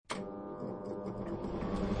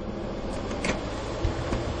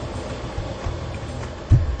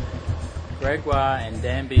Greg Wah and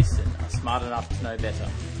Dan Beeston are smart enough to know better.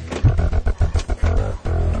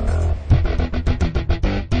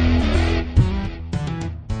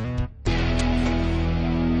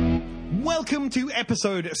 Welcome to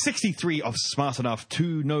episode 63 of Smart Enough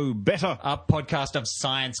to Know Better, a podcast of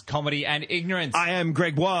science, comedy, and ignorance. I am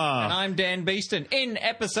Greg Wah. And I'm Dan Beeston. In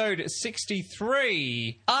episode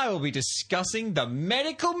 63, I will be discussing the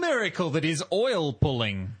medical miracle that is oil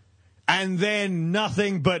pulling. And then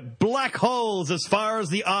nothing but black holes as far as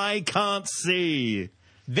the eye can't see.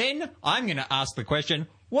 Then I'm going to ask the question,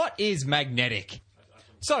 what is magnetic?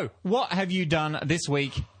 So, what have you done this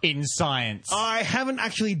week in science? I haven't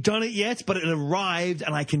actually done it yet, but it arrived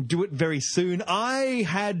and I can do it very soon. I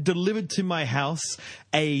had delivered to my house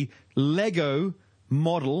a Lego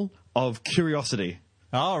model of Curiosity.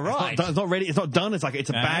 All right. It's not ready. It's not done. It's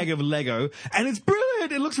a bag of Lego, and it's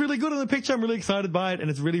brilliant. It looks really good in the picture. I'm really excited by it, and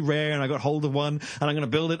it's really rare. And I got hold of one, and I'm going to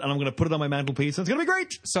build it, and I'm going to put it on my mantelpiece. And it's going to be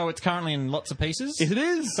great. So it's currently in lots of pieces? Yes, it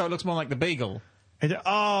is. So it looks more like the Beagle.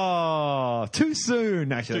 Too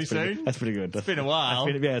soon. Actually, Too soon? That's pretty good. It's been a while.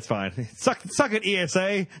 Yeah, it's fine. Suck it,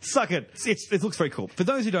 ESA. Suck it. It looks very cool. For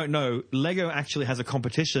those who don't know, Lego actually has a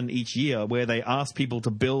competition each year where they ask people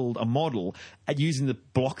to build a model using the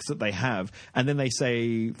blocks that they have, and then they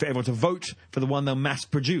say for everyone to vote for the one they'll mass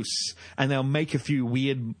produce, and they'll make a few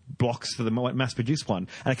weird blocks for the mass produced one.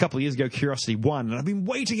 And a couple of years ago, Curiosity won, and I've been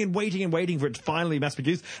waiting for it to finally mass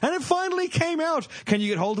produced, and it finally came out. Can you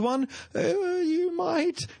get hold of one? You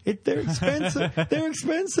might. They're expensive. They're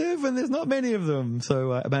expensive, and there's not many of them.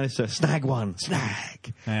 So I managed to snag one.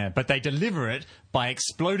 Yeah, but they deliver it by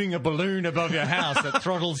exploding a balloon above your house that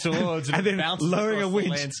throttles towards and then bounces lowering a across winch.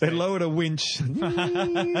 the landscape. They lowered a winch.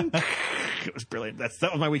 It was brilliant. That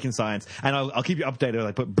was my week in science, and I'll keep you updated.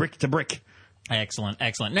 I put brick to brick. Excellent.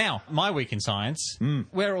 Now, my week in science.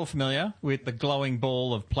 We're all familiar with the glowing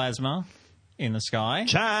ball of plasma in the sky.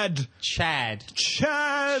 Chad.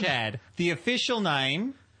 The official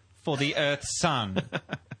name for the Earth's sun.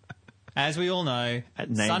 As we all know,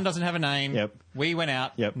 sun doesn't have a name. Yep. We went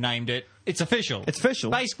out, named it. It's official.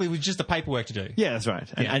 Basically, it was just the paperwork to do. Yeah, that's right.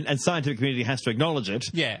 And scientific community has to acknowledge it.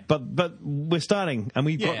 Yeah. But we're starting, and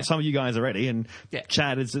we've got some of you guys already, and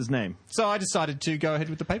Chad is his name. So I decided to go ahead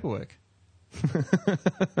with the paperwork.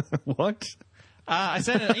 What? I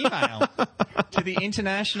sent an email to the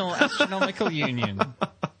International Astronomical Union.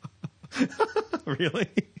 Really?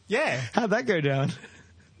 Yeah. How'd that go down?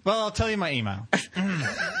 Well, I'll tell you my email.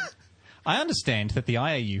 I understand that the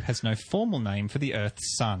IAU has no formal name for the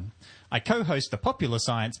Earth's sun. I co-host the popular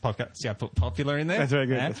science podcast. See, I put popular in there. That's very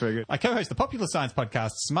good. That's very good. I co-host the popular science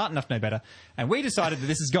podcast, Smart Enough to Know Better, and we decided that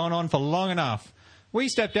this has gone on for long enough. We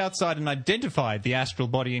stepped outside and identified the astral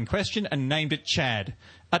body in question and named it Chad,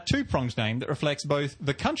 a two-pronged name that reflects both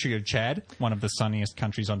the country of Chad, one of the sunniest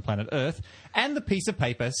countries on planet Earth, and the piece of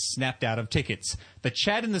paper snapped out of tickets. The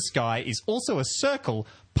Chad in the sky is also a circle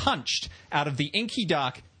punched out of the inky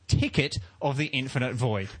dark ticket of the infinite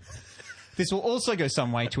void. This will also go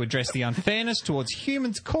some way to address the unfairness towards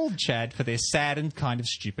humans called Chad for their sad and kind of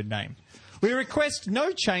stupid name. We request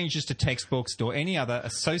no changes to textbooks or any other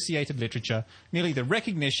associated literature, merely the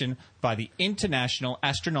recognition by the International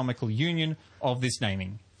Astronomical Union of this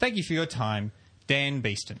naming. Thank you for your time, Dan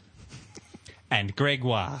Beeston. And Greg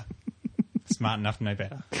Wah. Smart enough to know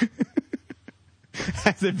better.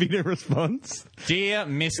 Has there been a response? Dear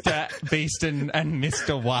Mr. Beeston and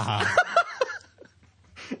Mr. Wah.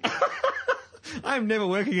 I'm never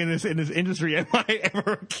working in this industry, am I,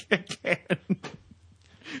 ever again?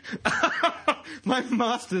 My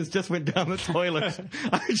masters just went down the toilet.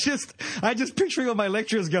 I just picturing all my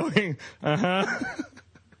lecturers going,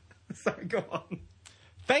 So go on.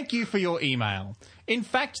 Thank you for your email. In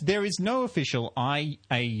fact, there is no official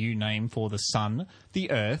IAU name for the sun,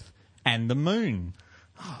 the earth, and the moon.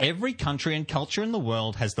 Every country and culture in the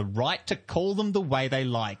world has the right to call them the way they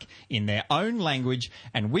like, in their own language,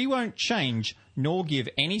 and we won't change nor give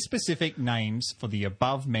any specific names for the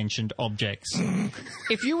above-mentioned objects.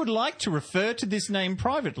 If you would like to refer to this name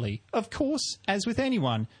privately, of course, as with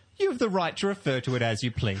anyone, you have the right to refer to it as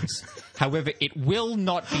you please. However, it will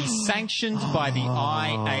not be sanctioned by the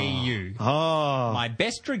IAU. My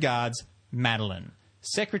best regards, Madeline.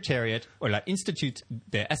 Secretariat ou l'Institut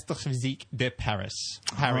d'Astrophysique de Paris.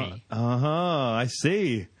 I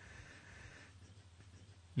see.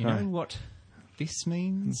 You know what this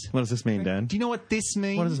means? What does this mean, Dan? Do you know what this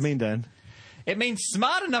means? What does this mean, Dan? It means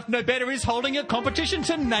Smart Enough No Better is holding a competition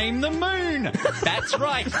to name the moon. That's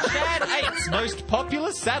right. Chad 8's most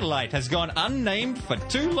popular satellite has gone unnamed for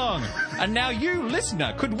too long. And now you,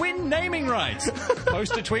 listener, could win naming rights.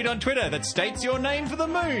 Post a tweet on Twitter that states your name for the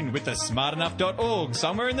moon with the smartenough.org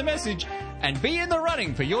somewhere in the message. and be in the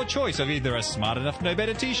running for your choice of either a Smart Enough to Know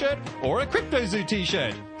Better t-shirt or a CryptoZoo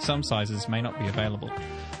t-shirt. Some sizes may not be available.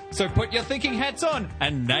 So put your thinking hats on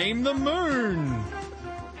and name the moon.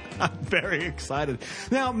 I'm very excited.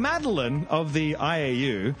 Now, Madeline of the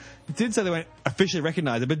IAU did say they won't officially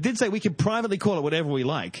recognise it, but did say we can privately call it whatever we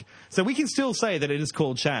like. So we can still say that it is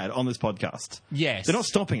called Chad on this podcast. Yes. They're not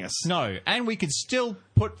stopping us. No, and we could still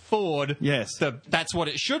put forward Yes. that's what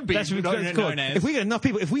it should be. That's what it's called. known as. If we get enough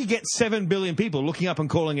people, if we get 7 billion people looking up and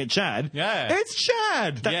calling it Chad, Yeah. it's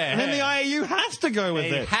Chad. Yeah. And then the IAU has to go with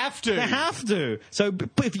They it. have to. They have to. So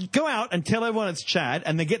if you go out and tell everyone it's Chad,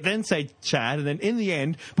 and then say Chad, and then in the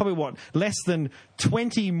end, probably less than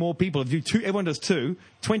 20 more people, everyone does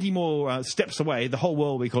 20 more steps away, the whole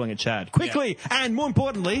world will be calling it Chad. Quickly, and more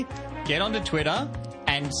importantly, Get onto Twitter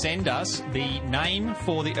and send us the name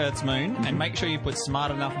for the Earth's moon, and make sure you put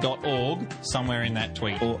smartenough.org somewhere in that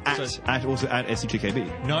tweet. or also at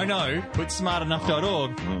SC2KB. No, put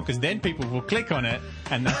smartenough.org, because then people will click on it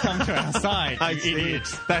and they'll come to our site. I You see.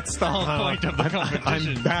 idiots. That's the whole point of the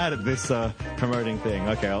competition. I'm bad at this promoting thing.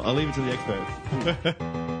 Okay, I'll leave it to the experts.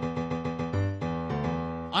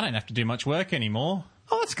 I don't have to do much work anymore.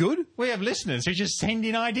 Oh, that's good. We have listeners who just send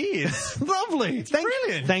in ideas. Lovely.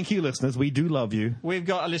 brilliant. Thank you, listeners. We do love you. We've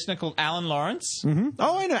got a listener called Alan Lawrence.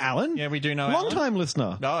 Oh, I know Alan. Yeah, we do know Alan. Long-time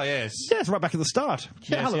listener. Oh, yes. Yes, right back at the start.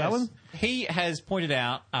 Yeah, Yes, hello, yes. Alan. He has pointed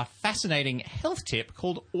out a fascinating health tip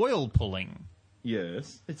called oil pulling.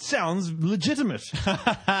 Yes. It sounds legitimate.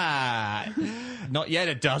 Not yet,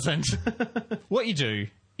 it doesn't. What you do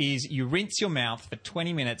is you rinse your mouth for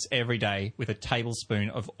 20 minutes every day with a tablespoon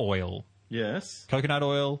of oil. Yes. Coconut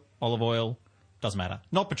oil, olive oil, doesn't matter.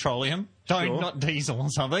 Not petroleum. Not diesel or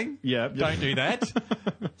something. Yeah. Don't do that.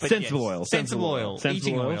 But Sensible yes, oil. Sensible oil.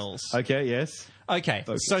 Eating oils. Okay, yes. Okay,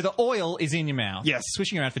 so the oil is in your mouth. Yes.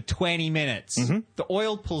 Swishing around for 20 minutes. The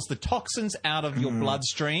oil pulls the toxins out of your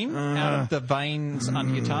bloodstream, out of the veins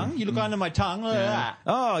under your tongue. You look under my tongue.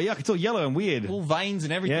 Oh, yuck, it's all yellow and weird. All veins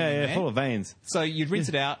and everything. in there. Full of veins. So you'd rinse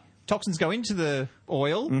it out. Toxins go into the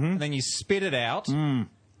oil, and then you spit it out.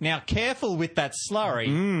 Now, careful with that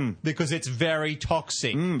slurry because it's very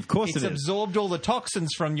toxic. Of course it is. It's absorbed all the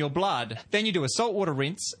toxins from your blood. Then you do a saltwater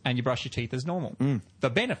rinse and you brush your teeth as normal. The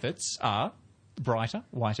benefits are brighter,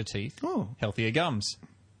 whiter teeth, healthier gums,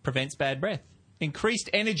 prevents bad breath, increased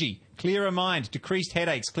energy, clearer mind, decreased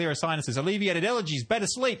headaches, clearer sinuses, alleviated allergies, better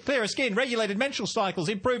sleep, clearer skin, regulated menstrual cycles,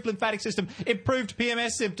 improved lymphatic system, improved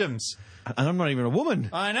PMS symptoms. And I'm not even a woman.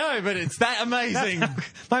 I know, but it's that amazing.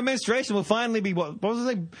 My menstruation will finally be, what was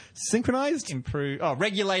it, synchronized?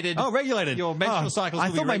 Regulated. Oh, regulated. Your menstrual cycles I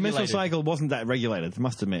will be thought my menstrual regulated. cycle wasn't that regulated, I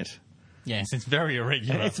must admit. Yes, it's very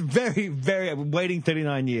irregular. It's very, very, I've been waiting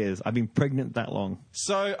 39 years. I've been pregnant that long.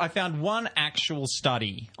 So I found one actual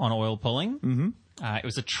study on oil pulling. It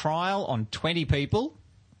was a trial on 20 people.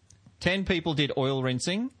 10 people did oil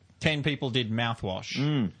rinsing. 10 people did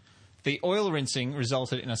mouthwash. The oil rinsing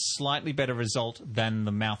resulted in a slightly better result than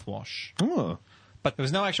the mouthwash. Oh. But there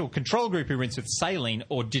was no actual control group who rinsed with saline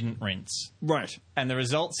or didn't rinse. Right. And the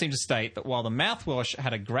results seem to state that while the mouthwash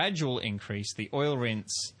had a gradual increase, the oil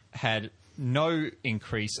rinse had no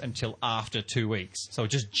increase until after 2 weeks. So it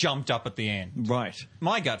just jumped up at the end. Right.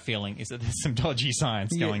 My gut feeling is that there's some dodgy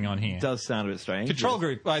science going on here. It does sound a bit strange. Control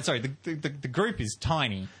group, the group is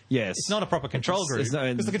tiny. Yes. It's not a proper control group.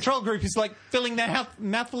 Because the control group is like filling their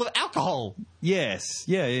mouth full of alcohol. Yes.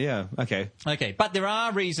 Yeah. Okay. Okay, but there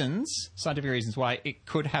are scientific reasons, why it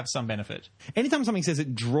could have some benefit. Anytime something says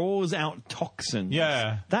it draws out toxins.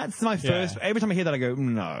 Yeah. That's my first. Yeah. Every time I hear that, I go,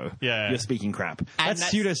 no. Yeah. You're speaking crap. That's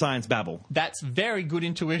that's- pseudoscience babble. That's very good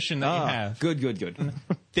intuition that you have. Good.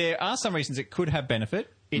 There are some reasons it could have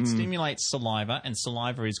benefit. It stimulates saliva, and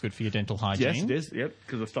saliva is good for your dental hygiene. Yes, it is. Yep,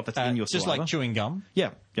 because of stuff that's in your just saliva. like chewing gum.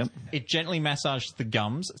 Yeah. Yep. It gently massages the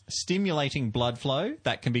gums, stimulating blood flow.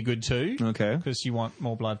 That can be good too. Okay. Because you want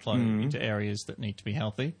more blood flow into areas that need to be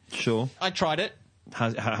healthy. Sure. I tried it.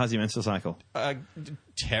 How's your menstrual cycle?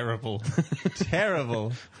 Terrible.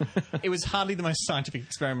 Terrible. It was hardly the most scientific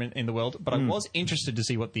experiment in the world, but I was interested to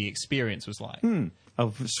see what the experience was like.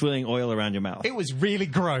 Of swilling oil around your mouth. It was really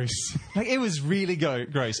gross. It was really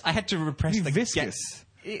gross. I had to repress the viscous.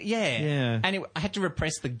 Yeah. And I had to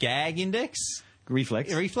repress the gag index. Reflex.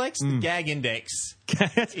 The gag index.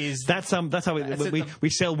 is that's how we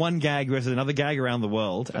sell one gag versus another gag around the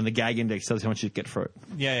world, and the gag index tells you how much you get for it.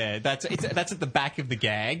 Yeah. That's at the back of the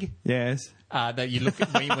gag. Yes. That you look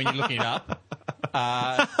at when you're looking it up.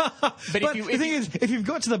 But the thing is, if you've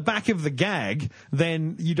got to the back of the gag,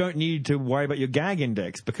 then you don't need to worry about your gag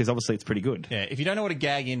index because obviously it's pretty good. Yeah, if you don't know what a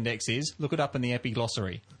gag index is, look it up in the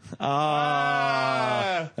Epiglossary.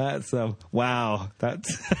 That's wow.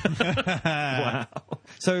 That's wow.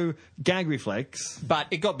 So gag reflex. But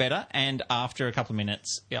it got better, and after a couple of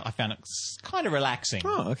minutes, I found it kind of relaxing.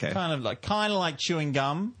 Oh, okay. Kind of like chewing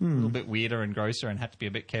gum, a little bit weirder and grosser, and had to be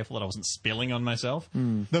a bit careful that I wasn't spilling on myself.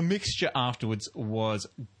 The mixture afterwards was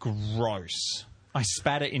gross. I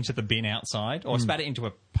spat it into the bin outside, or spat it into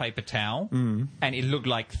a paper towel, and it looked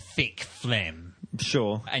like thick phlegm.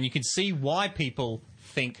 Sure. And you can see why people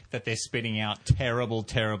think that they're spitting out terrible,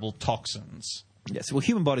 terrible toxins. Yes. Well,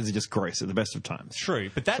 human bodies are just gross at the best of times. True,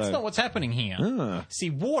 but that's not what's happening here. See,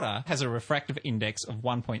 water has a refractive index of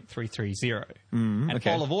 1.330, and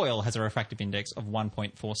okay. olive oil has a refractive index of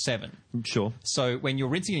 1.47. Sure. So when you're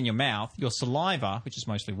rinsing in your mouth, your saliva, which is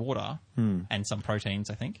mostly water, and some proteins,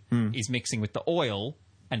 I think, is mixing with the oil,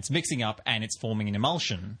 and it's mixing up, and it's forming an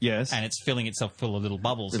emulsion. Yes. And it's filling itself full of little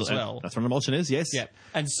bubbles as well. That's what an emulsion is, yes. Yeah.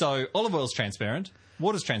 And so olive oil's transparent.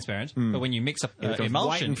 Water's transparent, but when you mix up becomes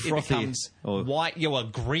white emulsion, and it frothy. becomes Or- white,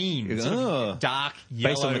 green, sort of dark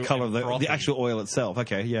yellow. Based on the colour of frothy. the actual oil itself.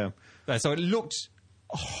 Okay, yeah. So it looked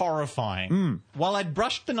horrifying. While I'd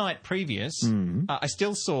brushed the night previous, I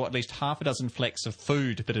still saw at least half a dozen flecks of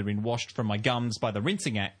food that had been washed from my gums by the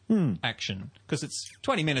rinsing action, because it's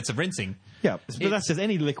 20 minutes of rinsing. Yeah, but that's just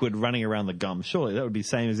any liquid running around the gum. Surely that would be the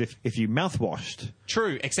same as if you mouthwashed.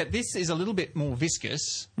 True, except this is a little bit more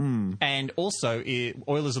viscous, and also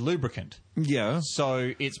oil is a lubricant. Yeah.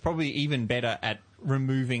 So it's probably even better at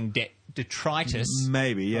removing detritus.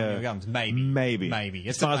 Maybe, from yeah. your gums. Maybe.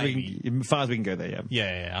 It's as far a as maybe. as far as we can go there,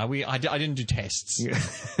 yeah. Yeah. I didn't do tests.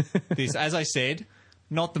 This, as I said,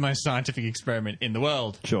 not the most scientific experiment in the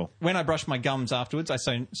world. Sure. When I brushed my gums afterwards, I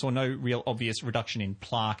saw no real obvious reduction in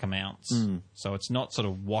plaque amounts. So it's not sort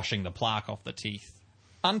of washing the plaque off the teeth.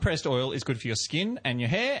 Unpressed oil is good for your skin and your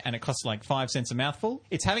hair, and it costs like 5 cents a mouthful.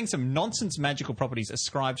 It's having some nonsense magical properties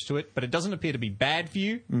ascribed to it, but it doesn't appear to be bad for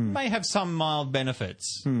you. May have some mild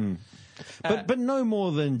benefits. But no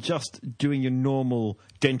more than just doing your normal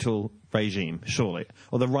dental regime, surely.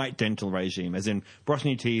 Or the right dental regime, as in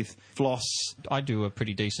brushing your teeth, floss. I do a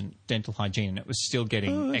pretty decent dental hygiene, and it was still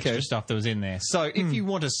getting okay. extra stuff that was in there. So if you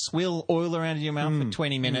want to swill oil around in your mouth for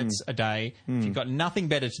 20 minutes a day, if you've got nothing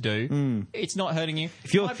better to do, it's not hurting you.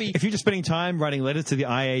 If you're just spending time writing letters to the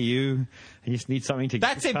IAU and you just need something to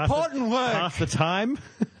That's pass important work. Pass the time.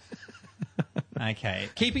 Okay.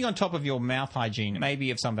 Keeping on top of your mouth hygiene may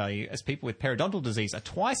be of some value, as people with periodontal disease are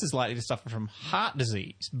twice as likely to suffer from heart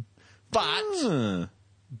disease. But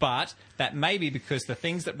that may be because the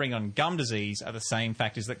things that bring on gum disease are the same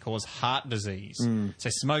factors that cause heart disease. So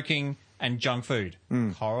smoking and junk food.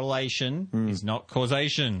 Correlation is not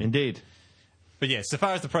causation. Indeed. But yes, so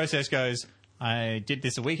far as the process goes, I did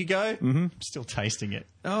this a week ago. I'm still tasting it.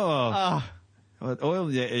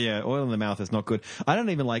 Oil, yeah, oil in the mouth is not good. I don't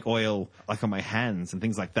even like oil like on my hands and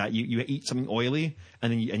things like that. You eat something oily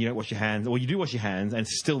and then you don't wash your hands, or you do wash your hands and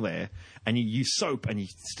it's still there, and you use soap and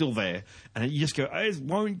it's still there, and then you just go, it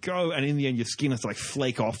won't go, and in the end your skin has to like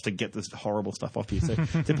flake off to get this horrible stuff off you. So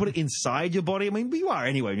to put it inside your body, I mean, you are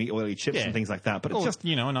anyway when you eat oily chips and things like that, but it's just,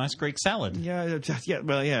 a nice Greek salad.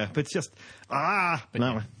 but it's just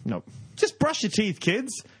no. Just brush your teeth,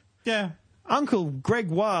 kids. Yeah. Uncle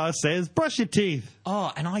Gregoire says, brush your teeth.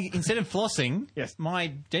 Oh, and instead of flossing, Yes. my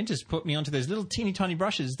dentist put me onto those little teeny tiny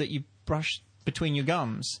brushes that you brush between your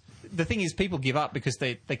gums. The thing is, people give up because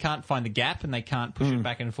they can't find the gap and they can't push it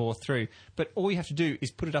back and forth through. But all you have to do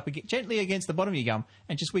is put it up gently against the bottom of your gum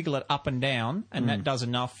and just wiggle it up and down, and that does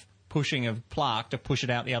enough pushing of plaque to push it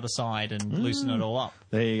out the other side and loosen it all up.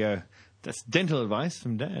 There you go. That's dental advice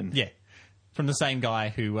from Dan. Yeah. From the same guy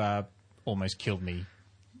who almost killed me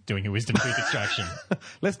doing a wisdom tooth extraction.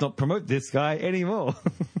 Let's not promote this guy anymore.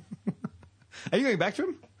 Are you going back to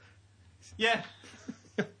him? Yeah.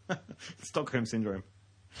 Stockholm Syndrome.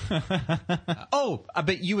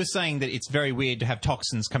 But you were saying that it's very weird to have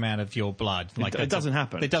toxins come out of your blood. It doesn't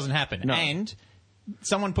happen. It doesn't happen. No. And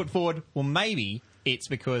someone put forward, well, maybe it's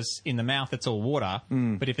because in the mouth it's all water,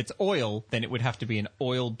 but if it's oil, then it would have to be an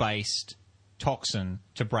oil-based toxin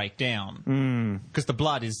to break down. Because the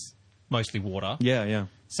blood is mostly water. Yeah.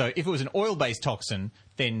 So if it was an oil-based toxin,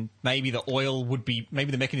 then maybe the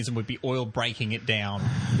mechanism would be oil breaking it down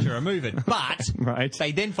to remove it. But Right.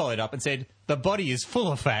 they then followed up and said the body is full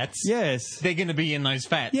of fats. Yes. They're going to be in those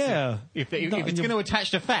fats. Yeah. If it's going to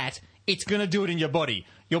attach to fat, it's going to do it in your body.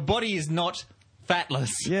 Your body is not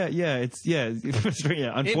fatless. Yeah.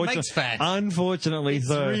 Unfortunately, It makes fat. Unfortunately, It's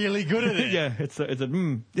so really good at it. Yeah.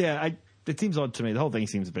 It seems odd to me. The whole thing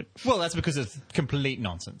seems a bit. Well, that's because it's complete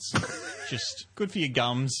nonsense. Just good for your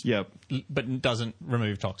gums, Yep. but doesn't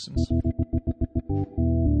remove toxins.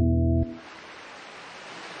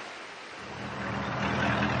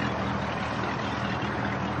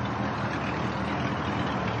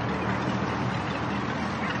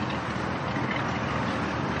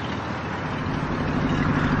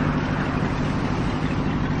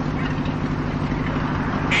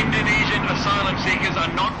 seekers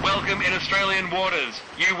are not welcome in Australian waters.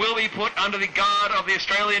 You will be put under the guard of the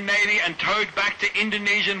Australian Navy and towed back to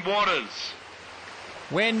Indonesian waters.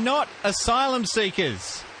 We're not asylum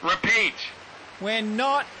seekers. Repeat. We're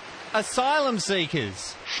not asylum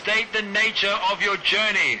seekers. State the nature of your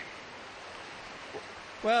journey.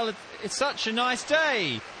 Well, it's such a nice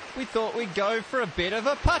day. We thought we'd go for a bit of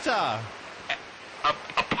a putter. A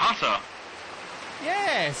putter?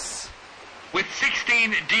 Yes. With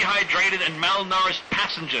 16 dehydrated and malnourished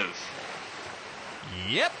passengers.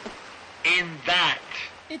 Yep. In that.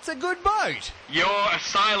 It's a good boat. You're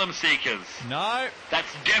asylum seekers. No,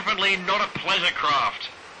 That's definitely not a pleasure craft.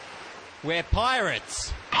 we're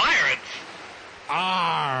pirates. Pirates?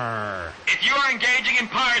 Arr. If you are engaging in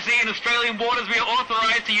piracy in Australian waters, we are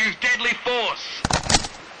authorised to use deadly force.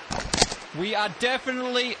 We are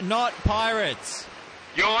definitely not pirates.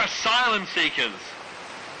 You're asylum seekers.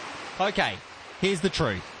 Okay, here's the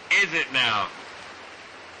truth. Is it now?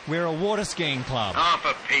 We're a water skiing club. Oh,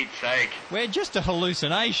 for Pete's sake. We're just a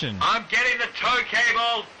hallucination. I'm getting the tow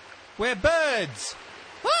cable. We're birds.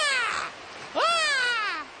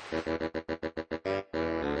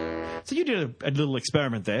 So you did a little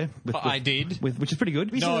experiment there. I did. Which is pretty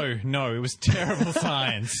good. No, it was terrible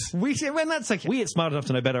science. That's okay. We at Smart Enough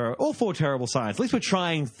to Know Better are all for terrible science. At least we're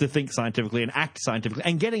trying to think scientifically and act scientifically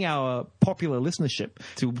and getting our popular listenership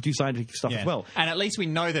to do scientific stuff as well. And at least we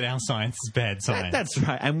know that our science is bad science. That's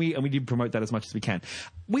right, and we do promote that as much as we can.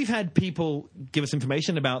 We've had people give us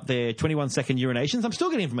information about their 21-second urinations. I'm still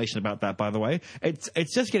getting information about that, by the way.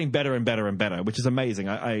 It's just getting better and better and better, which is amazing.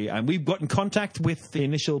 And we've got in contact with the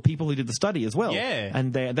initial people who did the study as well. Yeah.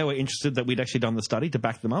 And they were interested that we'd actually done the study to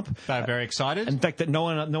back them up. They're very excited. In fact, that no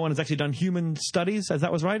one has actually done human studies, as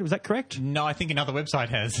that was right? Was that correct? No, I think another website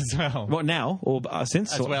has as well. What, now? Or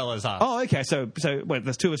since? As well as us. Oh, okay. So well,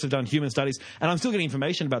 there's two of us who've done human studies, and I'm still getting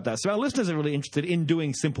information about that. So our listeners are really interested in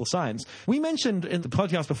doing simple science. We mentioned in the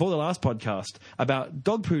podcast before the last podcast about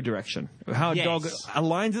dog poo direction, how a dog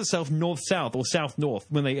aligns itself north-south or south-north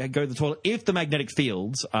when they go to the toilet if the magnetic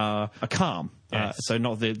fields are calm, so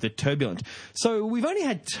not the turbulent. So we've only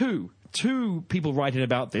had two people write in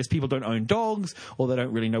about this. People don't own dogs, or they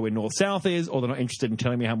don't really know where north-south is, or they're not interested in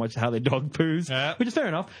telling me how their dog poos, which is fair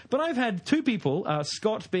enough. But I've had two people,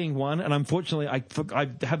 Scott being one, and unfortunately I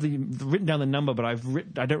have written down the number, but I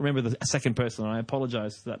don't remember the second person, and I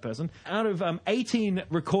apologise to that person. Out of 18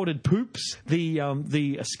 recorded poops,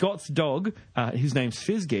 the Scott's dog, whose name's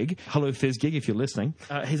Fizzgig, hello Fizzgig if you're listening,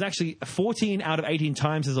 has actually 14 out of 18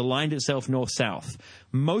 times has aligned itself north-south.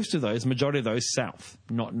 Most of those, majority of those, south,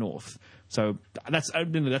 not north. So that's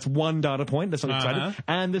one data point. That's not exciting.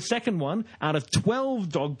 And the second one, out of 12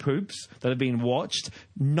 dog poops that have been watched,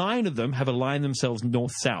 9 of them have aligned themselves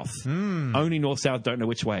north-south. Only north-south, don't know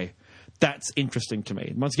which way. That's interesting to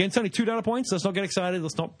me. Once again, it's only 2 data points. Let's not get excited.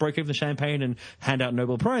 Let's not break open the champagne and hand out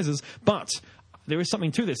Nobel Prizes. But there is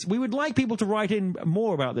something to this. We would like people to write in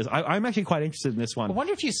more about this. I'm actually quite interested in this one. I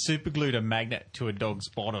wonder if you superglued a magnet to a dog's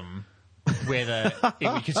bottom, whether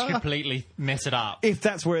we could completely mess it up. If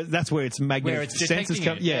that's where its magnetic Where it's sensors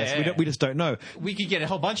come, detecting it, yes, we just don't know. We could get a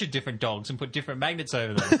whole bunch of different dogs and put different magnets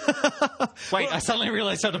over them. Wait, I suddenly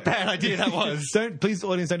realised what a bad idea that was. Please,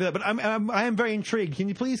 audience, don't do that. But I am very intrigued. Can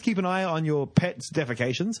you please keep an eye on your pet's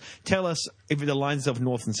defecations? Tell us if it aligns itself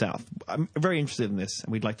north and south. I'm very interested in this,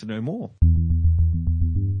 and we'd like to know more.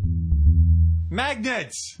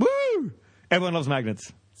 Magnets! Woo! Everyone loves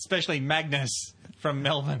magnets. Especially Magnus from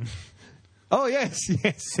Melbourne. Oh, yes.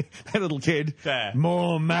 That little kid. There.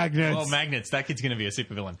 More magnets. More magnets. That kid's going to be a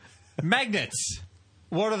supervillain. Magnets.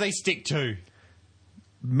 What do they stick to?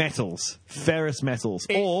 Metals. Ferrous metals.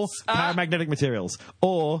 Or paramagnetic materials.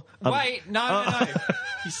 Or... Wait, no.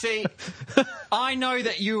 You see, I know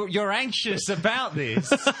that you're anxious about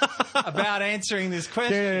this, about answering this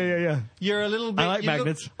question. Yeah. You're a little bit... I like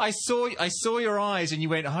magnets. I saw your eyes and you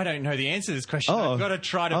went, I don't know the answer to this question. I've got to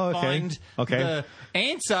try to find the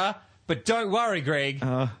answer. But don't worry, Greg,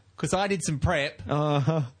 because I did some prep,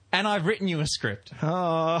 and I've written you a script. Here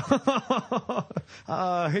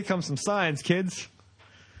comes some science, kids.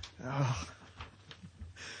 All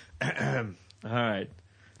right.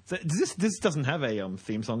 So this doesn't have a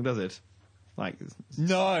theme song, does it? Like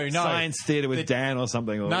no Science Theatre with Dan or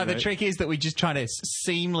something. Or, the trick is that we just try to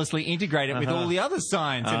seamlessly integrate it with all the other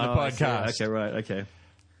science in the podcast. Okay, right, okay.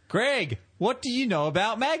 Greg, what do you know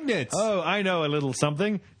about magnets? Oh, I know a little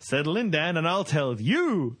something. Settle in, Dan, and I'll tell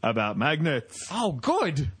you about magnets. Oh,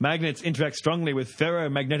 good. Magnets interact strongly with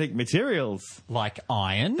ferromagnetic materials. Like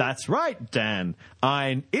iron? That's right, Dan.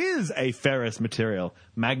 Iron is a ferrous material.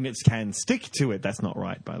 Magnets can stick to it. That's not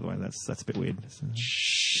right, by the way. That's a bit weird.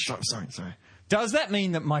 Sorry. Does that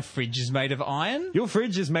mean that my fridge is made of iron? Your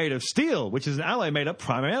fridge is made of steel, which is an alloy made up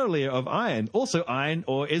primarily of iron. Also, iron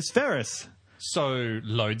ore is ferrous. So,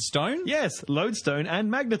 lodestone? Yes, lodestone and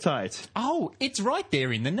magnetite. Oh, it's right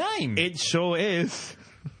there in the name. It sure is.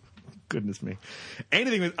 Goodness me.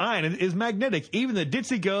 Anything with iron is magnetic. Even the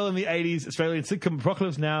ditzy girl in the 80s Australian sitcom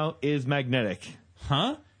Apocalypse Now is magnetic.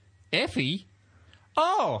 Huh? Effie?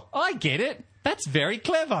 Oh, I get it. That's very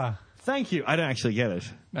clever. Thank you. I don't actually get it.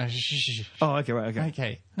 No, shh. Oh, okay, right, okay.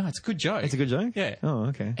 Okay. No, it's a good joke. It's a good joke? Yeah. Oh,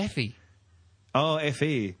 okay. Effie. Oh,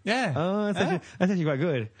 Fe. Yeah. Oh, that's actually quite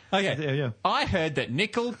good. Okay. Yeah. I heard that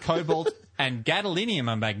nickel, cobalt, and gadolinium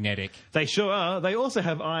are magnetic. They sure are. They also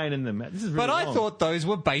have iron in them. This is really But I wrong. thought those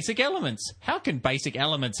were basic elements. How can basic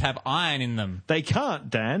elements have iron in them? They can't,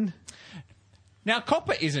 Dan. Now,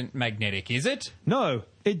 copper isn't magnetic, is it? No,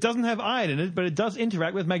 it doesn't have iron in it, but it does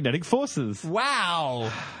interact with magnetic forces.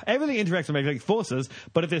 Wow. Everything interacts with magnetic forces,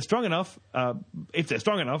 but if they're strong enough,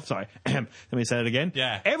 sorry, let me say it again.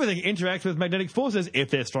 Yeah. Everything interacts with magnetic forces if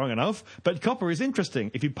they're strong enough, but copper is interesting.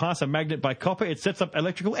 If you pass a magnet by copper, it sets up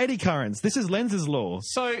electrical eddy currents. This is Lenz's law.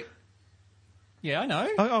 So, yeah, I know.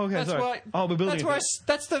 Oh, okay, That's sorry. why. Oh, we're building That's it. where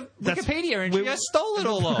that's the Wikipedia entry. I stole it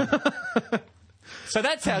all off. So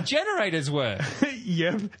that's how generators work.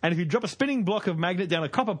 Yep. And if you drop a spinning block of magnet down a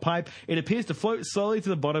copper pipe, it appears to float slowly to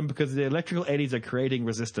the bottom because the electrical eddies are creating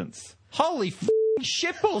resistance. Holy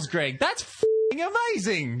shitballs, Greg. That's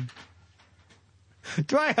amazing.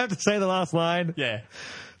 Do I have to say the last line? Yeah.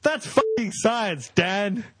 That's fucking science,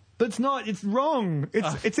 Dan. But it's not. It's wrong.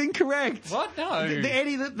 It's incorrect. What? No. The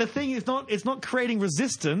eddy, the thing is not. It's not creating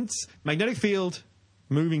resistance. Magnetic field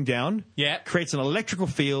moving down creates an electrical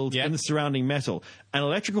field in the surrounding metal. An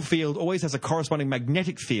electrical field always has a corresponding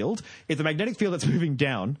magnetic field. If the magnetic field that's moving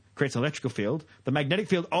down creates an electrical field, the magnetic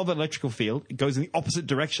field of the electrical field goes in the opposite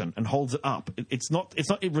direction and holds it up. It's not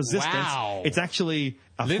resistance. Wow. It's actually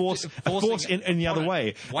a force in the other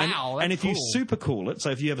way. Wow. And if you cool. supercool it, so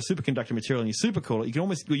if you have a superconductor material and you supercool it,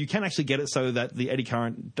 you can actually get it so that the eddy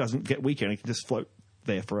current doesn't get weaker and it can just float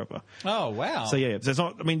there forever. Oh, wow. So so it's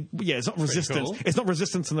not. I mean, it's not resistance. Cool. It's not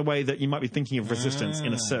resistance in the way that you might be thinking of resistance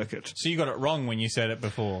in a circuit. So you got it wrong when you said it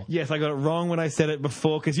before. Yes, I got it wrong when I said it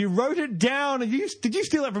before because you wrote it down. And did you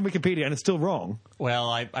steal that from Wikipedia and it's still wrong? Well,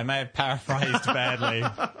 I may have paraphrased badly.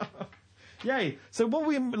 Yay. So what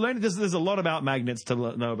we learned, there's a lot about magnets to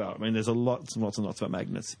know about. I mean, there's lots and lots about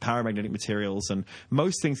magnets, paramagnetic materials, and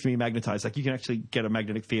most things can be magnetized. Like you can actually get a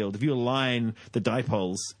magnetic field. If you align the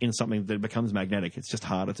dipoles in something that becomes magnetic, it's just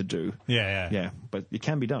harder to do. Yeah, but it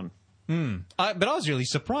can be done. But I was really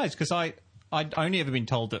surprised because I'd only ever been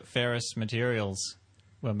told that ferrous materials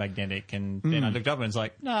were magnetic, and then I looked up and it's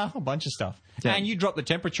like, nah, a whole bunch of stuff. Yeah. And you drop the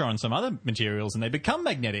temperature on some other materials and they become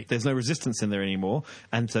magnetic. There's no resistance in there anymore,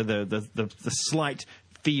 and so the slight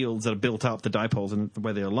fields that are built up, the dipoles and the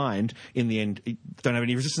way they're aligned, in the end, don't have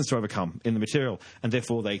any resistance to overcome in the material, and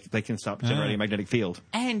therefore they can start generating a magnetic field.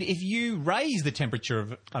 And if you raise the temperature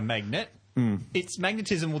of a magnet, its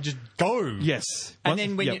magnetism will just go. Yes. And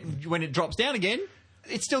then when it drops down again,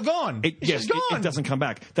 it's still gone. It's just gone. It doesn't come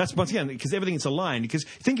back. That's once again because everything is aligned. Because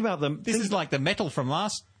think about them. This is like the metal from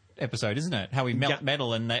last episode, isn't it? How we melt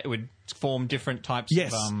metal and it would form different types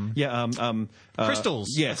of crystals.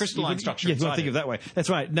 Yes, crystalline structure. Yes, you want to think of it that way. That's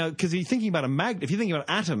right. No, because you're thinking about a magnet. If you're thinking about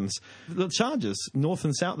atoms, the charges, north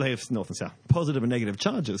and south, they have north and south, positive and negative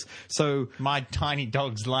charges. So my tiny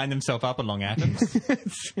dogs line themselves up along atoms.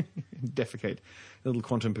 Defecate. Little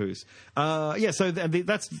quantum poos.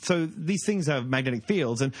 So these things have magnetic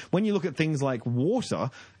fields, and when you look at things like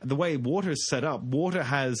water, the way water is set up, water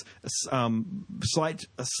has slight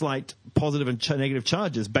positive and negative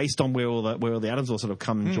charges based on where all the atoms all sort of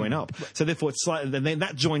come and join up. So therefore, it's slightly, and then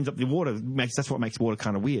that joins up the water. That's what makes water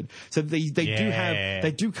kind of weird. So they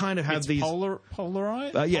do kind of have it's these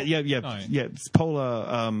polarized. It's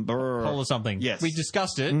polar. Polar something. Yes, we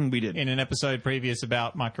discussed it. We did in an episode previous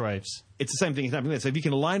about microwaves. It's the same thing as happening there. So if you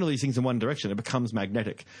can align all these things in one direction, it becomes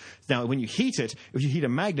magnetic. Now, when you heat it, if you heat a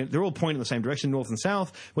magnet, they're all pointing in the same direction, north and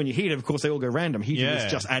south. When you heat it, of course, they all go random. Heating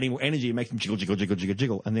is just adding more energy and making them jiggle, jiggle, jiggle, jiggle,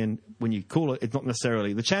 jiggle. And then when you cool it, it's not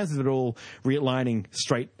necessarily... The chances of it all realigning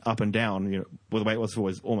straight up and down, the way it was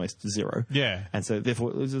before, is almost zero. Yeah. And so,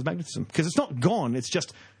 therefore, it loses magnetism. Because it's not gone, it's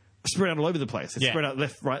just... spread out all over the place. It's spread out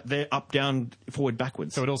left, right, there, up, down, forward,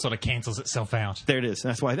 backwards. So it all sort of cancels itself out. There it is.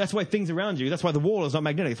 That's why things around you, that's why the wall is not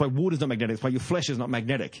magnetic. That's why wood is not magnetic. That's why your flesh is not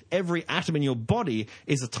magnetic. Every atom in your body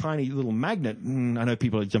is a tiny little magnet. I know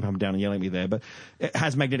people are jumping up and down and yelling at me there, but it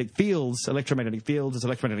has magnetic fields, electromagnetic fields. There's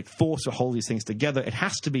electromagnetic force to hold these things together. It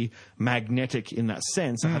has to be magnetic in that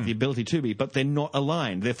sense, have the ability to be, but they're not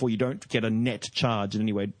aligned. Therefore, you don't get a net charge in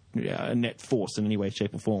any way, a net force in any way,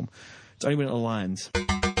 shape, or form It's only when it aligns.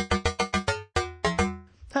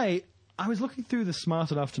 Hey, I was looking through the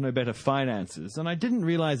Smart Enough to Know Better finances, and I didn't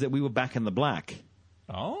realize that we were back in the black.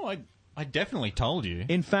 Oh, I definitely told you.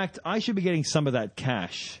 In fact, I should be getting some of that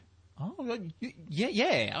cash. Oh,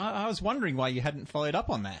 yeah. I was wondering why you hadn't followed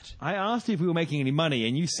up on that. I asked you if we were making any money,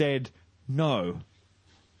 and you said no.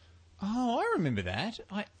 Oh, I remember that.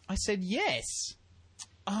 I said yes.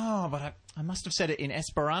 Oh, but I must have said it in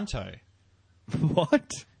Esperanto.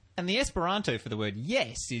 What? And the Esperanto for the word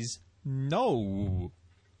yes is no.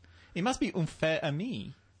 It must be un faux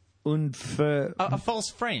ami. A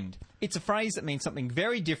false friend. It's a phrase that means something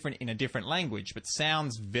very different in a different language, but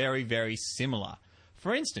sounds very, very similar.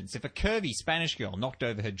 For instance, if a curvy Spanish girl knocked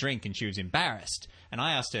over her drink and she was embarrassed, and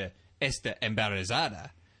I asked her, "Está embarazada?"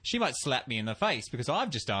 she might slap me in the face because I've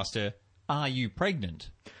just asked her, "Are you pregnant?"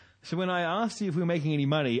 So when I asked you if we were making any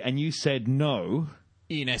money and you said no...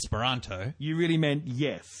 In Esperanto. You really meant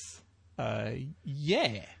yes.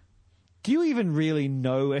 Yeah. Do you even really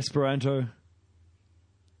know Esperanto?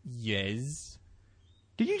 Yes.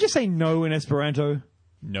 Did you just say no in Esperanto?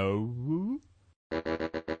 No.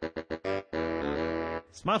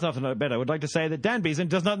 Smart Enough to Know Better would like to say that Dan Beeson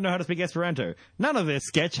does not know how to speak Esperanto. None of this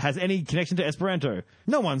sketch has any connection to Esperanto.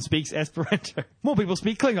 No one speaks Esperanto. More people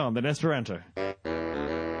speak Klingon than Esperanto.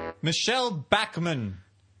 Michelle Bachmann.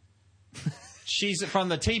 She's from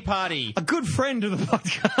the Tea Party. A good friend of the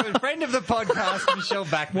podcast. Good friend of the podcast, Michelle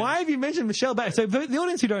Bachmann. Why have you mentioned Michelle Bachmann? So for the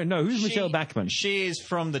audience who don't know, who's Michelle Bachmann? She is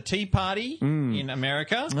from the Tea Party in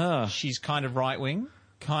America. Ah. She's kind of right-wing,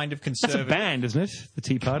 kind of conservative. That's a band, isn't it? The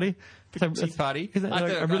Tea Party. Tea Party. Isn't that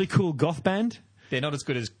like a really cool goth band? They're not as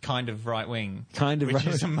good as kind of right-wing. Kind of which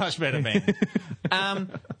right-wing. is a much better band.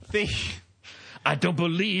 I don't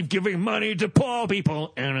believe giving money to poor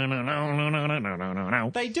people. They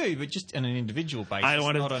do, but just on an individual basis.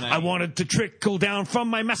 I wanted to trickle down from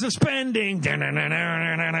my massive spending.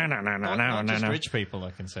 Not just rich people are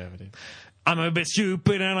conservative. I'm a bit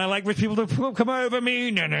stupid and I like rich people to come over me.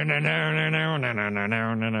 No.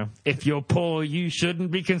 If you're poor, you shouldn't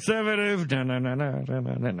be conservative. No.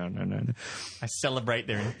 I celebrate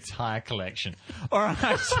their entire collection. All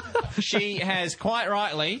right. She has quite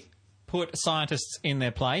rightly put scientists in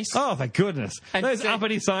their place. Oh, thank goodness. And those said-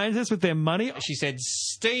 uppity scientists with their money. She said,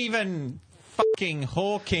 Stephen fucking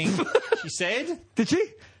Hawking, she said, Did she?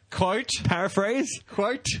 quote, Paraphrase?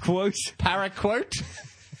 quote, Quote? paraquote.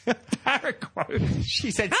 Paraquote.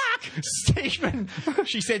 She said,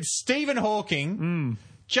 Stephen Hawking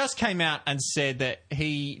just came out and said that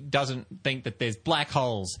he doesn't think that there's black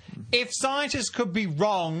holes. If scientists could be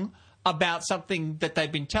wrong about something that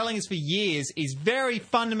they've been telling us for years is very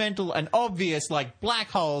fundamental and obvious, like black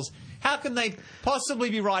holes, how can they possibly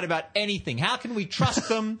be right about anything? How can we trust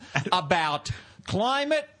them about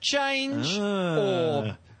climate change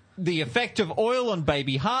or the effect of oil on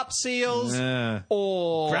baby harp seals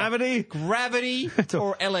or Gravity?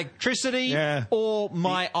 or electricity or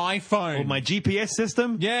my iPhone Or my GPS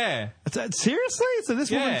system? Yeah. Seriously? So this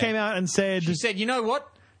woman Yeah. came out and said... She said, you know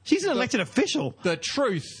what? She's an elected official. The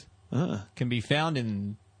truth can be found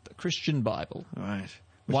in the Christian Bible. Right.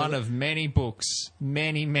 One of many books,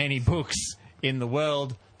 many books in the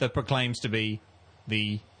world that proclaims to be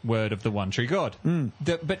the word of the one true God.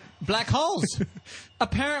 But black holes,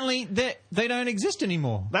 apparently they don't exist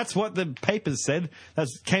anymore. That's what the papers said. That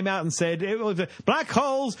came out and said black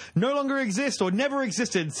holes no longer exist or never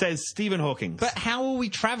existed, says Stephen Hawking. But how will we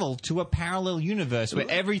travel to a parallel universe where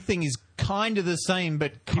everything is kind of the same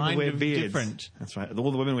but kind wear of beards. different? That's right.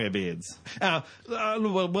 All the women wear beards. Let's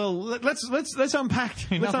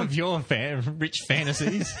unpack. Enough of your rich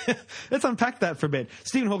fantasies. Let's unpack that for a bit.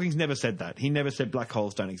 Stephen Hawking's never said that. He never said black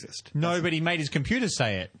holes don't exist. No, but he made his computer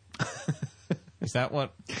say it. Is that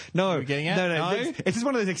what you're getting at? No. It's just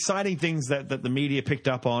one of those exciting things that the media picked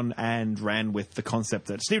up on and ran with the concept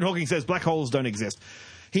that Stephen Hawking says black holes don't exist.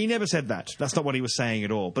 He never said that. That's not what he was saying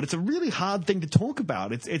at all. But it's a really hard thing to talk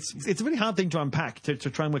about. It's a really hard thing to unpack, to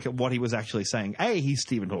try and work at what he was actually saying. He's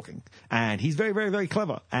Stephen Hawking, and he's very, very, very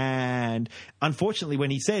clever. And unfortunately,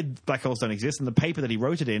 when he said black holes don't exist, in the paper that he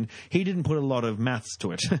wrote it in, he didn't put a lot of maths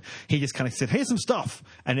to it. He just kind of said, here's some stuff.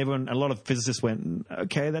 And a lot of physicists went,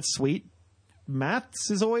 okay, that's sweet.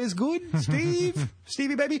 Maths is always good,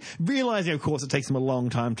 Stevie baby. Realizing, of course, it takes him a long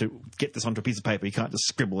time to get this onto a piece of paper. You can't just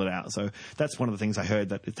scribble it out. So that's one of the things I heard,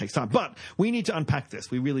 that it takes time. But we need to unpack this.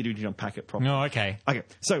 We really do need to unpack it properly. No, okay. Okay,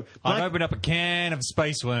 so I've opened up a can of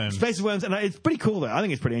space worms. Space worms, and it's pretty cool, though. I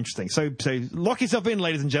think it's pretty interesting. So lock yourself in,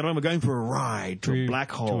 ladies and gentlemen. We're going for a ride to a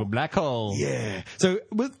black hole. To a black hole. Yeah. So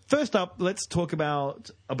first up, let's talk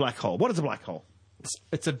about a black hole. What is a black hole?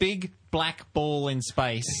 It's a big black ball in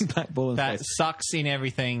space. Black ball in that space. sucks in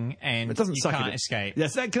everything, and It doesn't you suck can't it in. escape.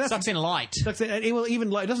 Yes, that's- sucks in light. Even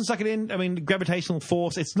like, it doesn't suck it in. I mean, gravitational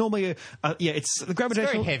force. It's normally it's the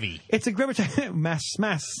gravitational. very heavy. It's a gravitational mass.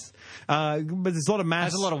 But there's a lot of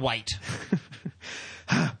mass. Has a lot of weight.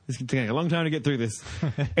 It's going to take a long time to get through this.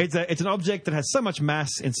 It's an object that has so much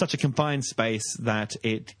mass in such a confined space that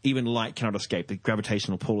even light cannot escape. The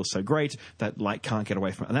gravitational pull is so great that light can't get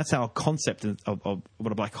away from it. And that's our concept of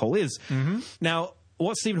what a black hole is. Mm-hmm. Now,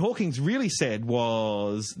 what Stephen Hawking really said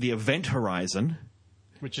was the event horizon.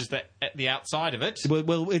 Which is the outside of it. Well,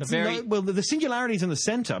 the singularity is in the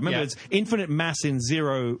center. Remember, Yeah. it's infinite mass in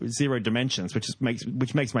zero dimensions, which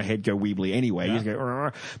makes my head go weebly anyway. Yeah. You go,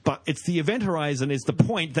 "Rrr." But it's the event horizon is the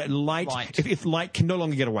point that light. If light can no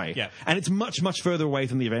longer get away, Yeah. and it's much further away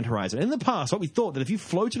from the event horizon. In the past, what we thought that if you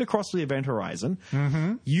floated across the event horizon,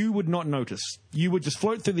 you would not notice. You would just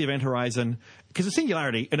float through the event horizon. Because the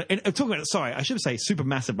singularity, and I'm talking about, sorry, I should say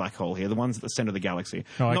supermassive black hole here, the ones at the center of the galaxy.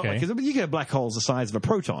 Oh, okay. Because you get black holes the size of a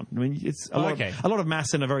proton. I mean, it's a lot of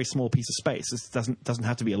mass in a very small piece of space. This doesn't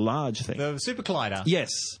have to be a large thing. The super collider.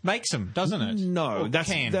 Yes. Makes them, doesn't it? No, Or that's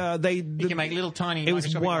can. you can make little tiny. It was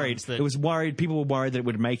microscopic worried. ones that- It was worried. People were worried that it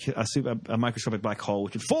would make a microscopic black hole,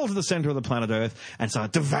 which would fall to the center of the planet Earth and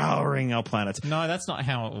start devouring our planet. No, that's not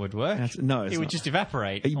how it would work. It's it would not. just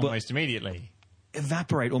evaporate But- almost immediately.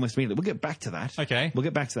 Evaporate almost immediately. We'll get back to that. Okay. We'll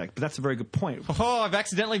get back to that. But that's a very good point. Oh, I've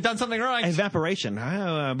accidentally done something right. Evaporation.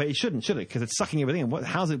 But it shouldn't, should it? Because it's sucking everything in.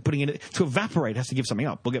 How's it putting it? To evaporate has to give something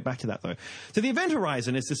up. We'll get back to that, though. So the event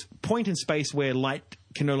horizon is this point in space where light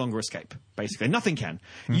can no longer escape, basically. Nothing can.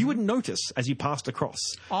 You wouldn't notice as you passed across.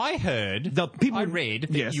 I heard, people I would- read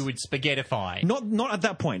that Yes. you would spaghettify. Not at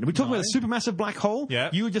that point. We're talking about a supermassive black hole. Yeah.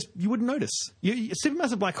 You wouldn't notice. A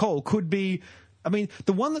supermassive black hole could be, I mean,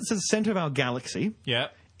 the one that's at the center of our galaxy Yeah.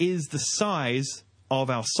 is the size of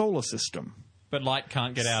our solar system. But light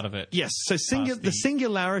can't get out of it. Yes, so the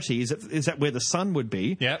singularity is at where the sun would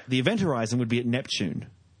be. Yep. The event horizon would be at Neptune.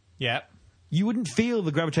 Yeah. You wouldn't feel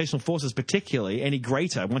the gravitational forces particularly any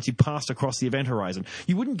greater once you passed across the event horizon.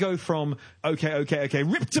 You wouldn't go from, okay,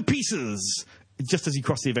 ripped to pieces, just as you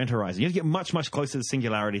cross the event horizon. You have to get much closer to the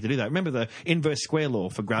singularity to do that. Remember the inverse square law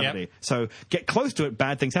for gravity. Yep. So get close to it,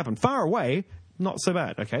 bad things happen. Far away, not so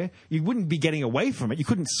bad, okay? You wouldn't be getting away from it. You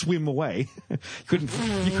couldn't swim away. you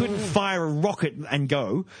couldn't fire a rocket and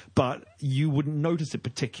go, but you wouldn't notice it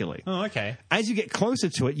particularly. Oh, okay. As you get closer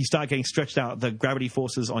to it, you start getting stretched out. The gravity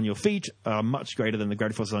forces on your feet are much greater than the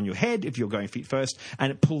gravity forces on your head if you're going feet first,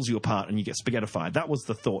 and it pulls you apart and you get spaghettified. That was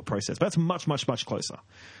the thought process. But that's much closer.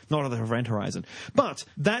 Not at the event horizon. But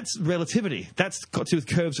that's relativity. That's got to do with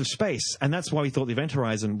curves of space, and that's why we thought the event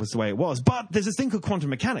horizon was the way it was. But there's this thing called quantum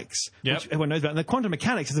mechanics, which everyone knows about. And the quantum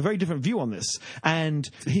mechanics has a very different view on this. And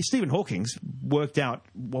Stephen Hawking's worked out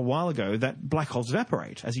a while ago that black holes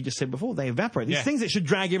evaporate. As you just said before, they evaporate. These things that should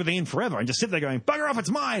drag everything in forever and just sit there going, bugger off, it's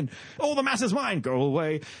mine. All the mass is mine. Go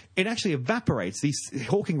away. It actually evaporates, these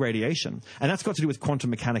Hawking radiation. And that's got to do with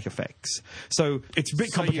quantum mechanic effects. So it's a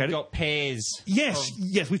bit complicated. So you've got pairs. Yes.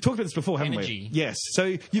 We've talked about this before, haven't energy. we? Yes. So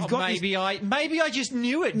you've got maybe I just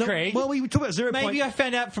knew it, Craig. Well, we talked about 0. Maybe I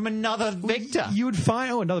found out from another vector. You would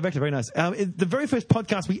find another vector. Very nice. The very first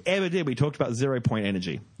podcast we ever did, we talked about 0 point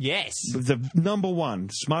energy. Yes. The number one,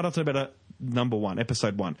 Smart Enough to Know Better, number one,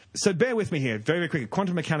 episode 1. So bear with me here, very quickly.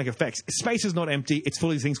 Quantum mechanic effects. Space is not empty. It's full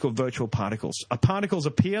of these things called virtual particles. Particles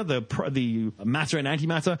appear, the matter and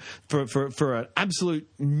antimatter, for an absolute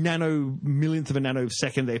millionth of a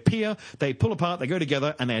nanosecond. They appear, they pull apart, they go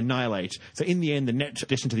together, and they annihilate. So in the end, the net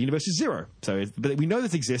addition to the universe is 0. So, but we know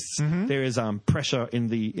this exists. Mm-hmm. There is pressure in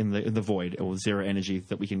the void, or 0 energy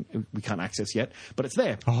that we can't access yet, but it's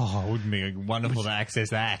there. Oh, it would be wonderful to access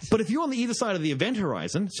that. But if you're on the either side of the event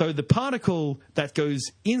horizon, so the particle that goes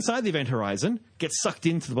inside the event horizon gets sucked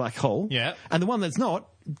into the black hole, and the one that's not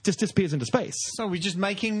just disappears into space. So we're just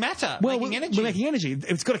making matter, making energy. We're making energy.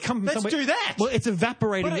 It's got to come from Let's somewhere. do that. Well, it's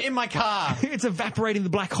evaporating. Put it in my car. It's evaporating the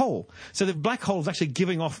black hole. So the black hole is actually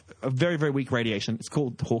giving off a very, very weak radiation. It's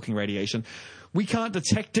called Hawking radiation. We can't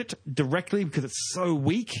detect it directly because it's so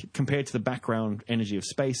weak compared to the background energy of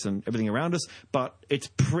space and everything around us, but it's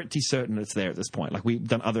pretty certain it's there at this point. Like, we've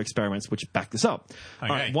done other experiments which back this up. Okay.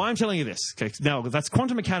 All right, why I'm telling you this, okay, now that's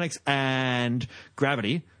quantum mechanics and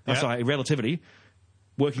gravity, relativity,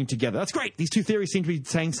 working together. That's great. These two theories seem to be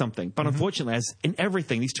saying something. But unfortunately, as in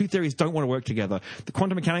everything, these two theories don't want to work together. The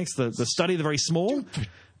quantum mechanics, the study of the very small...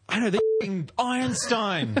 I know,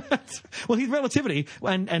 Einstein. Well, he's relativity,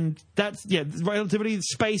 and that's, relativity,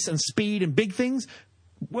 space and speed and big things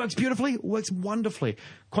works beautifully, works wonderfully.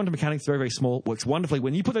 Quantum mechanics, very, very small, works wonderfully.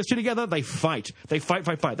 When you put those two together, they fight. They fight.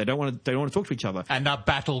 They don't want to talk to each other. And the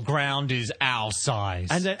battleground is our size.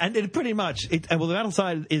 And it pretty much, the battle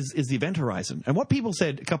side is the event horizon. And what people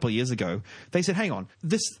said a couple of years ago, they said, hang on,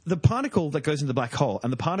 the particle that goes into the black hole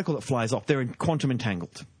and the particle that flies off, they're quantum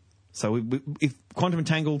entangled. So if quantum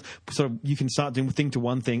entangled, sort of, you can start doing thing to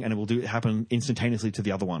one thing and it will happen instantaneously to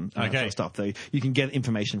the other one. Okay. Sort of stuff. You can get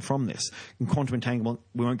information from this. In quantum entanglement,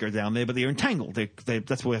 we won't go down there, but they're entangled.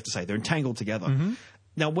 That's what we have to say. They're entangled together. Mm-hmm.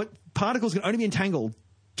 Now, what particles can only be entangled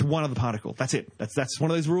to one other particle. That's it. That's one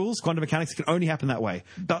of those rules. Quantum mechanics can only happen that way.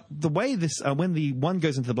 But the way when the one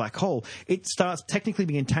goes into the black hole, it starts technically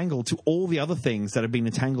being entangled to all the other things that have been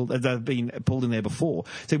entangled, that have been pulled in there before.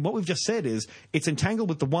 So what we've just said is it's entangled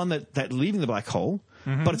with the one that leaving the black hole,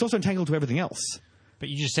 mm-hmm. but it's also entangled to everything else. But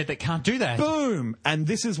you just said they can't do that. Boom! And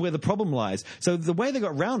this is where the problem lies. So the way they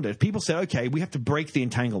got around it, people said, okay, we have to break the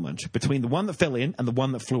entanglement between the one that fell in and the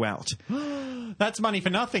one that flew out. That's money for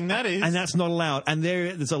nothing, that is. And that's not allowed. And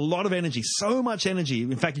there's a lot of energy, so much energy.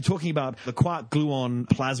 In fact, you're talking about the quark-gluon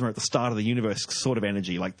plasma at the start of the universe sort of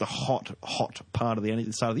energy, like the hot part of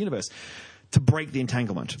the start of the universe, to break the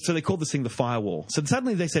entanglement. So they called this thing the firewall. So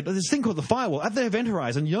suddenly they said, there's this thing called the firewall. At the event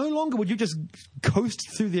horizon, no longer would you just coast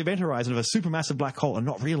through the event horizon of a supermassive black hole and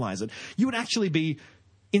not realize it. You would actually be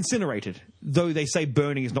incinerated, though they say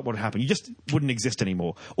burning is not what would happen. You just wouldn't exist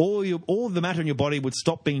anymore. All of the matter in your body would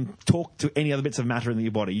stop being talked to any other bits of matter in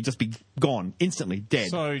your body. You'd just be gone, instantly, dead.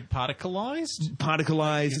 So particleized?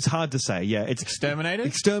 Particleized, it's hard to say, yeah. It's exterminated?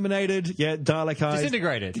 Exterminated, yeah, Dalekized.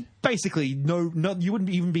 Disintegrated? Basically, no, you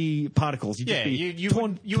wouldn't even be particles. You'd just be you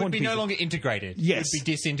would be no longer integrated. Yes. You'd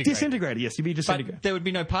be disintegrated. Disintegrated, yes, you'd be disintegrated. But there would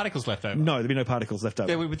be no particles left over. No, there'd be no particles left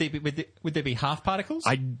over. Would there be half particles?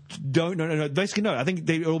 I don't know. No. Basically, no. I think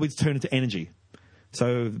they always turn into energy.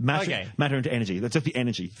 So matter into energy. That's just the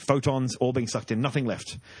energy. Photons all being sucked in. Nothing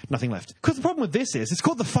left. Because the problem with this is it's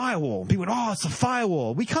called the firewall. People go, it's a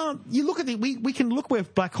firewall. We can't. You look at we can look where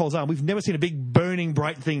black holes are. We've never seen a big burning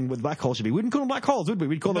bright thing where black holes should be. We wouldn't call them black holes, would we?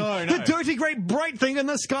 We'd call them the dirty great bright thing in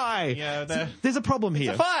the sky. Yeah, there's a problem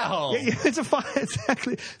here. It's a fire hole. Yeah, it's a fire.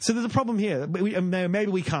 Exactly. So there's a problem here.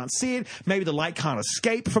 Maybe we can't see it. Maybe the light can't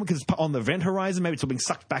escape from it because it's on the event horizon. Maybe it's all being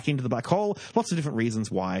sucked back into the black hole. Lots of different reasons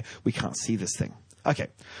why we can't see this thing. Okay,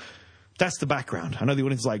 that's the background. I know the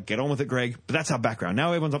audience is like, get on with it, Greg, but that's our background. Now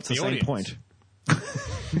everyone's up to the same point.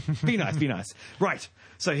 Be nice. Right,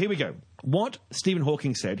 so here we go. What Stephen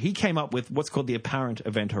Hawking said, he came up with what's called the apparent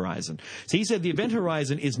event horizon. So he said the event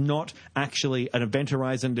horizon is not actually an event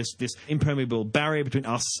horizon, this impermeable barrier between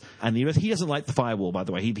us and the universe. He doesn't like the firewall, by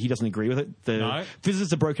the way. He doesn't agree with it. The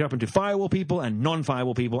physicists are broken up into firewall people and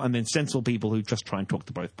non-firewall people and then sensible people who just try and talk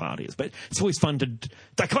to both parties. But it's always fun to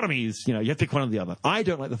dichotomies. You have to pick one or the other. I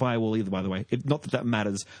don't like the firewall either, by the way. Not that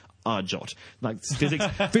matters a jot. Like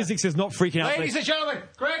physics is not freaking out. Ladies and gentlemen,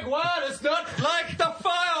 Greg Ward is not like the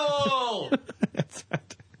firewall. That's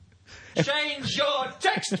right. Change your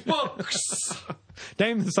textbooks.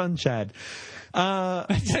 Name the sun, Chad. Do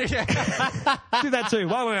that too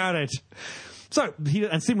while we're at it. So,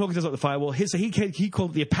 Stephen Hawking does like the firewall. He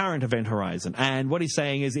called it the apparent event horizon. And what he's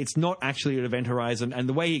saying is it's not actually an event horizon. And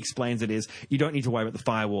the way he explains it is you don't need to worry about the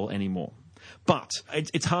firewall anymore. But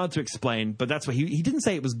it's hard to explain, but that's why he didn't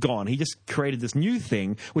say it was gone. He just created this new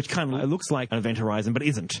thing, which kind of looks like an event horizon, but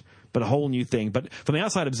isn't. But a whole new thing. But from the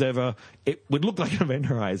outside observer, it would look like an event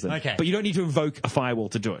horizon. Okay. But you don't need to invoke a firewall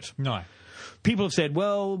to do it. No. People have said,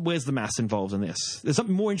 well, where's the mass involved in this? There's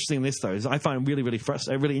something more interesting in this, though. I find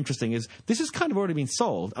really interesting is this has kind of already been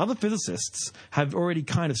solved. Other physicists have already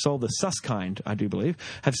kind of solved the Susskind, I do believe,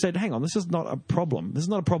 have said, hang on, this is not a problem. This is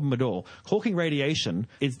not a problem at all. Hawking radiation,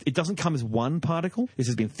 it doesn't come as one particle. This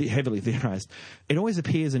has been heavily theorized. It always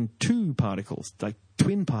appears in two particles, like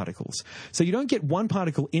twin particles. So you don't get one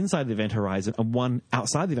particle inside the event horizon and one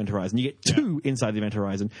outside the event horizon. You get two inside the event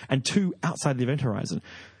horizon and two outside the event horizon.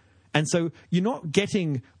 And so you're not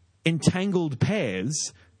getting entangled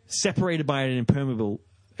pairs separated by an impermeable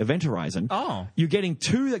event horizon. Oh. You're getting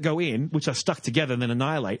two that go in, which are stuck together and then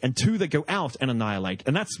annihilate, and two that go out and annihilate.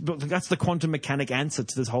 And that's the quantum mechanic answer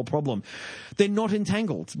to this whole problem. They're not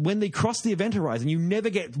entangled. When they cross the event horizon, you never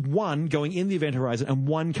get one going in the event horizon and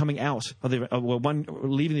one coming out, or one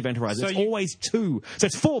leaving the event horizon. So it's always two. So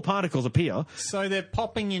it's four particles appear. So they're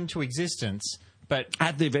popping into existence. But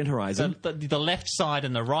at the event horizon, the left side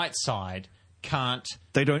and the right side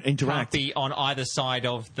They don't can't interact. be on either side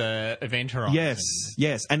of the event horizon.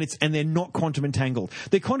 Yes, and they're not quantum entangled.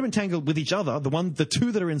 They're quantum entangled with each other. The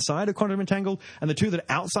two that are inside are quantum entangled, and the two that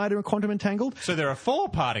are outside are quantum entangled. So there are 4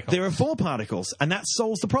 particles. There are 4 particles, and that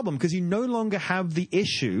solves the problem because you no longer have the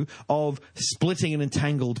issue of splitting an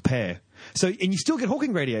entangled pair. So, and you still get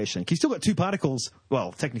Hawking radiation. You still got 2 particles,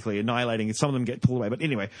 well, technically annihilating. Some of them get pulled away, but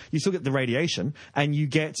anyway, you still get the radiation, and you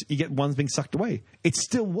get ones being sucked away. It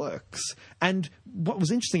still works. And what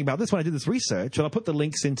was interesting about this when I did this research, and I'll put the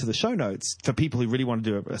links into the show notes for people who really want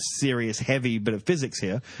to do a serious, heavy bit of physics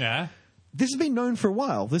here. Yeah. This has been known for a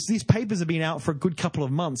while. These papers have been out for a good couple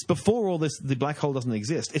of months. Before all this, the black hole doesn't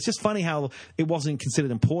exist. It's just funny how it wasn't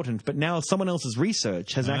considered important, but now someone else's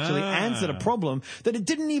resesh has actually answered a problem that it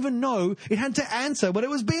didn't even know it had to answer, but it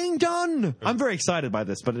was being done. I'm very excited by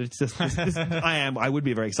this, but it's just, I would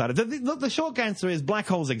be very excited. The short answer is black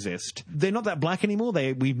holes exist. They're not that black anymore.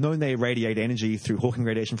 We've known they radiate energy through Hawking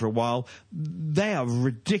radiation for a while. They are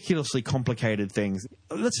ridiculously complicated things.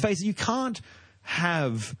 Let's face it, you can't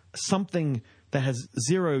have something that has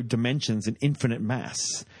 0 dimensions and infinite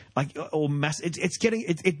mass, or mass.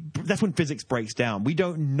 That's when physics breaks down. We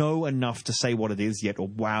don't know enough to say what it is yet, or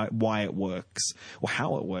why it works, or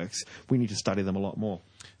how it works. We need to study them a lot more.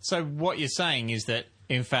 So what you're saying is that,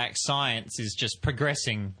 in fact, science is just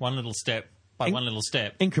progressing one little step by one little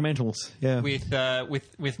step. Incrementals, yeah.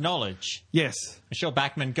 With knowledge. Yes. Michelle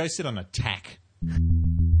Bachmann, go sit on a tack.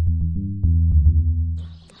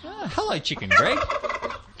 Hello, Chicken Greg.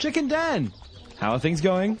 Chicken Dan, how are things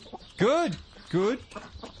going? Good.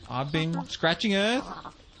 I've been scratching earth,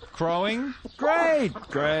 crowing. Great.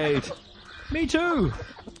 Me too.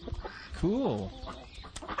 Cool.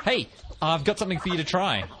 Hey, I've got something for you to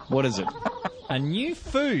try. What is it? A new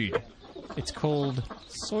food. It's called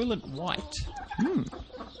Soylent White.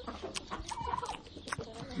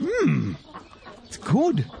 It's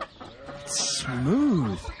good. It's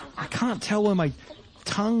smooth. I can't tell where my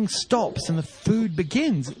tongue stops and the food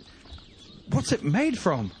begins. What's it made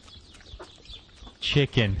from?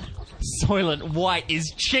 Chicken. Soylent White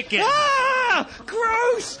is chicken. Ah!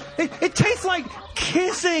 Gross! It tastes like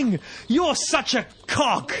kissing. You're such a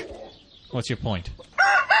cock. What's your point?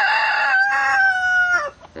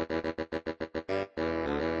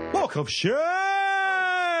 Walk of shame.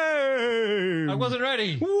 I wasn't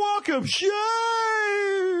ready. Walk of shame.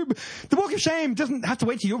 The walk of shame doesn't have to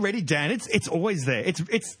wait till you're ready, Dan. It's always there.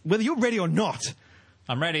 It's whether you're ready or not.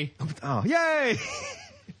 I'm ready. Oh, yay!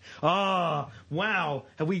 Ah, wow.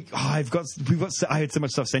 Have we? Oh, I had so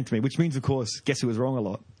much stuff sent to me, which means, of course, guess who was wrong a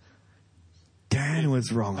lot? Dan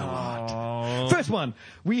was wrong a lot. First one,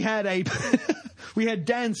 we had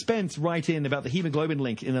Dan Spence write in about the hemoglobin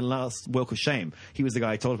link in the last Walk of Shame. He was the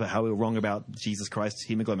guy who told about how we were wrong about Jesus Christ's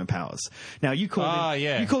hemoglobin powers. Now, you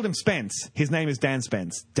called him Spence. His name is Dan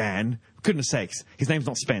Spence. Dan, goodness sakes, his name's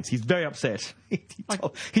not Spence. He's very upset. He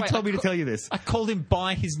told me to tell you this. I called him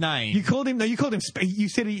by his name. You called him you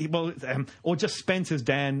said or just Spence as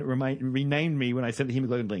Dan renamed me when I said the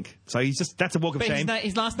hemoglobin link. So that's a Walk of Shame.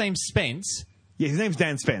 His last name's Spence. Yeah, his name's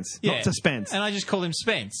Dan Spence, not Spence. And I just called him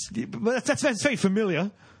Spence. But that's very familiar.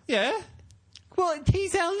 Yeah. Well,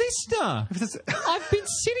 he's our listener. I've been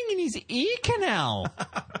sitting in his ear canal.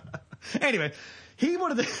 Anyway, he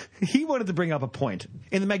wanted to bring up a point.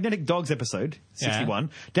 In the Magnetic Dogs episode,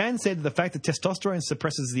 61, Dan said that the fact that testosterone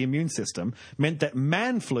suppresses the immune system meant that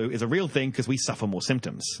man flu is a real thing because we suffer more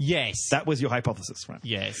symptoms. Yes. That was your hypothesis, right?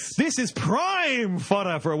 Yes. This is prime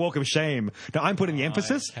fodder for a Walk of Shame. Now, I'm putting the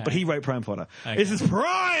emphasis, but he wrote prime fodder. Okay. This is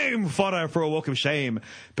prime fodder for a Walk of Shame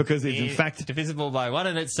because it's in fact divisible by one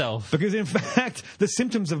in itself. Because in fact, the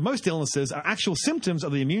symptoms of most illnesses are actual symptoms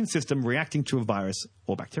of the immune system reacting to a virus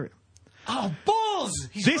or bacteria. Oh, balls!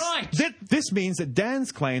 He's right! This means that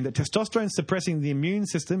Dan's claim that testosterone suppressing the immune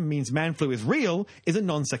system means man flu is real is a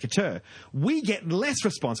non sequitur. We get less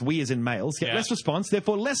response, we as in males, get less response,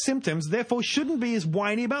 therefore less symptoms, therefore shouldn't be as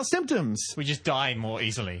whiny about symptoms. We just die more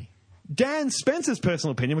easily. Dan Spencer's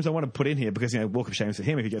personal opinion, which I want to put in here because, Walk of Shame is for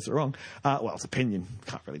him if he gets it wrong. Well, it's opinion.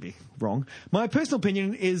 Can't really be wrong. My personal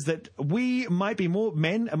opinion is that men might be more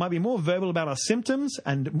verbal about our symptoms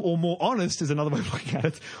or more honest is another way of looking at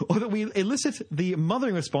it, or that we elicit the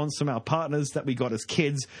mothering response from our partners that we got as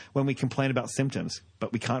kids when we complain about symptoms.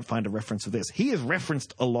 But we can't find a reference of this. He has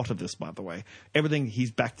referenced a lot of this, by the way. Everything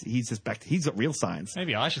he's got real science.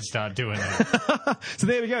 Maybe I should start doing it. So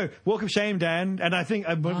there we go. Walk of Shame, Dan. And I think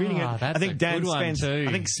I'm reading it. I think Dan Spence. I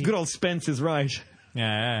think good old Spence is right.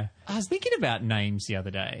 Yeah. I was thinking about names the other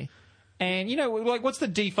day, and what's the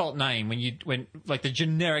default name when like the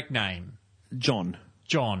generic name? John.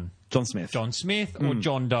 John Smith. John Smith or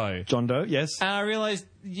John Doe. John Doe, yes. And I realised,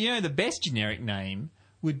 the best generic name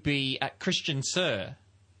would be Christian Sir.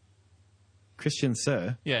 Christian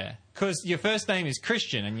Sir. Yeah, because your first name is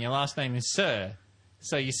Christian and your last name is Sir.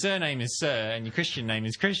 So your surname is Sir and your Christian name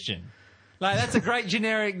is Christian. Like, that's a great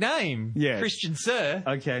generic name. Yeah. Christian Sir.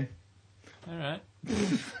 Okay. All right.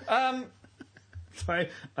 Sorry,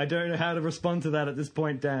 I don't know how to respond to that at this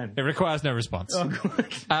point, Dan. It requires no response. Oh,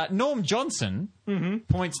 good. Norm Johnson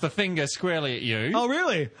points the finger squarely at you. Oh,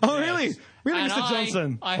 really? Oh, Yes. really? Really, And Mr.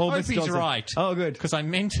 Johnson? I Oh, hope Mr. he's Johnson. right. Oh, good. Because I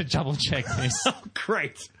meant to double check this. Oh,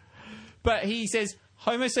 great. But he says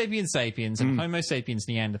Homo sapiens sapiens and Homo sapiens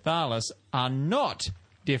neanderthalis are not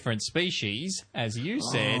different species. As you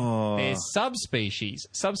said, they're subspecies.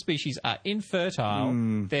 Subspecies are infertile.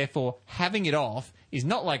 Therefore, having it off is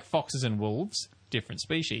not like foxes and wolves, different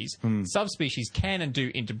species. Subspecies can and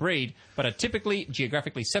do interbreed, but are typically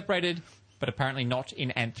geographically separated, but apparently not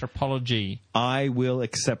in anthropology. I will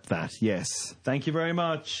accept that, yes. Thank you very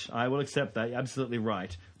much. I will accept that. You're absolutely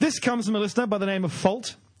right. This comes from a listener by the name of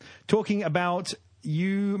Fault, talking about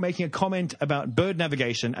you making a comment about bird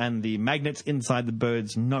navigation and the magnets inside the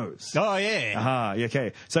bird's nose. Oh, yeah. Aha,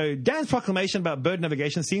 okay. So Dan's proclamation about bird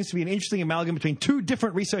navigation seems to be an interesting amalgam between two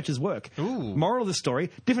different researchers' work. Ooh. Moral of the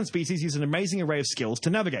story, different species use an amazing array of skills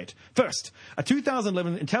to navigate. First, a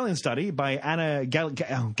 2011 Italian study by Anna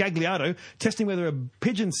Gagliardo testing whether a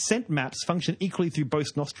pigeon's scent maps function equally through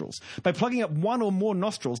both nostrils. By plugging up one or more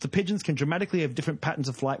nostrils, the pigeons can dramatically have different patterns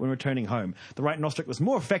of flight when returning home. The right nostril was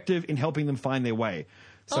more effective in helping them find their way.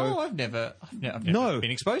 So, I've never No.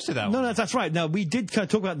 been exposed to that one. No, that's right. Now we did kind of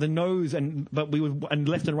talk about the nose, but we would and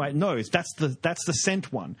left and right nose. That's the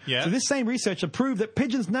scent one. Yeah. So this same researcher proved that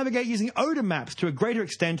pigeons navigate using odor maps to a greater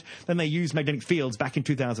extent than they use magnetic fields back in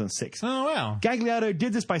 2006. Oh, wow. Gagliardo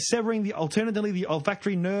did this by severing the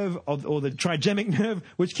olfactory or the trigemic nerve,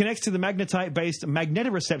 which connects to the magnetite-based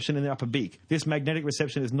magnetoreception in the upper beak. This magnetic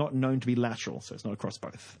reception is not known to be lateral, so it's not across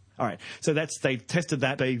both. All right. So they tested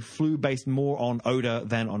that. They flew based more on odor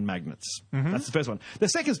than on magnets. That's the first one. The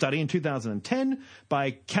second study in 2010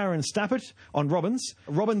 by Karen Stappert on robins.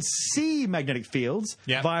 Robins see magnetic fields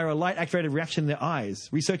via a light-activated reaction in their eyes.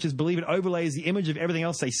 Researchers believe it overlays the image of everything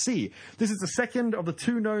else they see. This is the second of the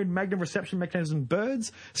two known magnetic reception mechanisms in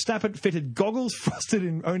birds. Stappert fitted goggles frosted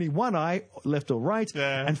in only one eye, left or right,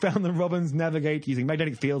 and found the robins navigate using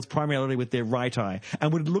magnetic fields primarily with their right eye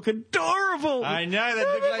and would look adorable. I know, they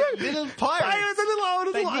look like little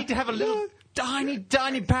pirates. They need to have a little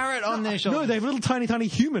tiny parrot on their shoulder. No, they have a little tiny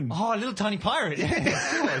human. Oh, a little tiny pirate. Yeah,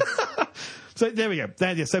 of course. So there we go.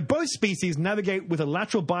 So both species navigate with a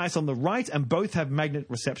lateral bias on the right and both have magnet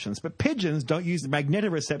receptions. But pigeons don't use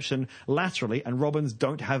magnetoreception laterally and robins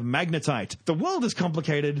don't have magnetite. The world is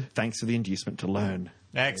complicated thanks to the inducement to learn.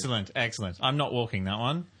 Excellent. I'm not walking that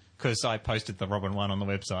one because I posted the Robin one on the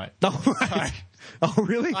website. Oh, right. Oh,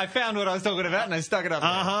 really? I found what I was talking about and I stuck it up there.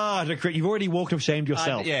 Aha, you've already walked of shame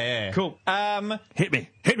yourself. Yeah. Cool. Hit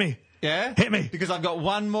me. Yeah? Hit me. Because I've got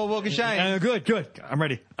one more walk of shame. Good. I'm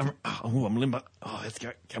ready. I'm limber. Oh, let's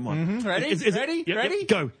go. Come on. Ready? Is it- Ready? Yep, Ready? yep,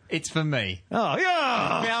 go. It's for me. Oh,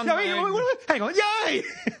 yeah. Found No, my own- hang on. Yay!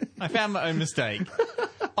 I found my own mistake.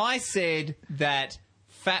 I said that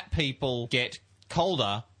fat people get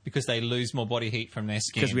colder because they lose more body heat from their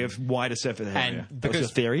skin. Because we have wider surface area. And That was your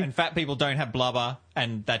theory? And fat people don't have blubber,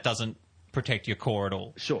 and that doesn't protect your core at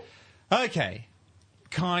all. Sure. Okay,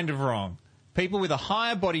 kind of wrong. People with a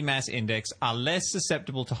higher body mass index are less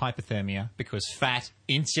susceptible to hypothermia because fat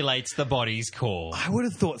insulates the body's core. I would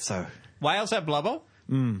have thought so. Whales have blubber.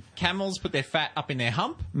 Camels put their fat up in their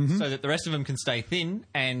hump so that the rest of them can stay thin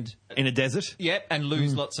and In a desert? and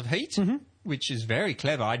lose lots of heat, which is very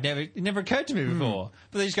clever. It never occurred to me before.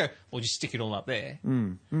 But they just go, well, just stick it all up there.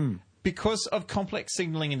 Because of complex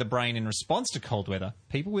signalling in the brain in response to cold weather,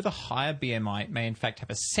 people with a higher BMI may in fact have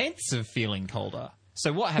a sense of feeling colder.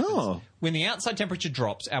 So what happens? Oh. When the outside temperature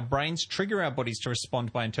drops, our brains trigger our bodies to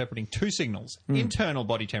respond by interpreting two signals, internal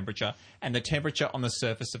body temperature and the temperature on the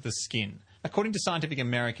surface of the skin. According to Scientific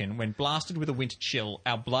American, when blasted with a winter chill,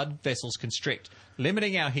 our blood vessels constrict,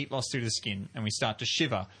 limiting our heat loss through the skin, and we start to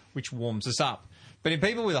shiver, which warms us up. But in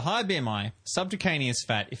people with a high BMI, subcutaneous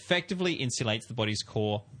fat effectively insulates the body's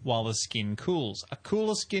core while the skin cools. A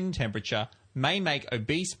cooler skin temperature may make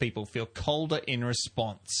obese people feel colder in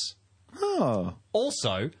response. Oh.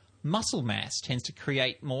 Also, muscle mass tends to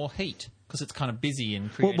create more heat because it's kind of busy in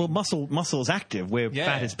creating... Well, muscle is active, where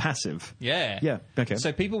fat is passive. Yeah. Yeah, okay.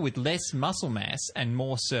 So people with less muscle mass and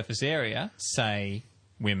more surface area, say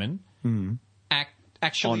women,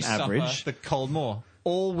 actually On suffer average. the cold more.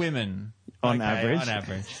 All women. On Okay, average. On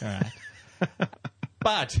average, all right.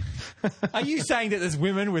 But are you saying that there's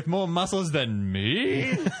women with more muscles than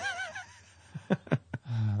me?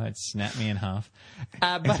 They'd snap me in half.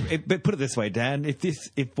 But But put it this way, Dan,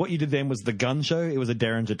 if what you did then was the gun show, it was a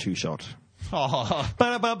Derringer 2-shot. oh,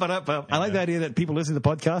 I like the idea that people listening to the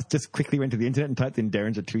podcast just quickly went to the internet and typed in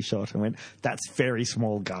Derringer 2-shot and went, that's very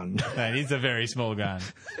small gun. that is a very small gun.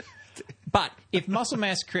 But if muscle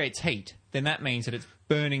mass creates heat, then that means that it's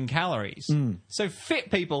burning calories. So fit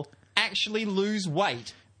people actually lose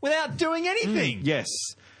weight without doing anything. Yes,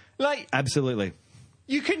 Like absolutely.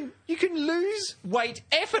 you can lose weight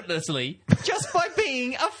effortlessly just by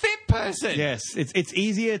being a fit person. Yes, it's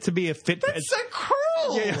easier to be a fit. That's so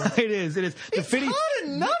cruel. Yeah, it is. It is. It's hard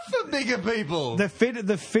enough for bigger people. The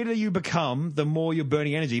fitter you become, the more you're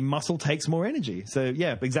burning energy. Muscle takes more energy. So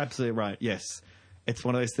yeah, exactly right. Yes. It's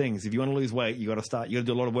one of those things. If you want to lose weight, you got to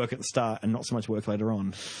do a lot of work at the start and not so much work later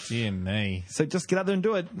on. Dear me. So just get out there and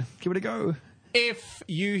do it. Give it a go. If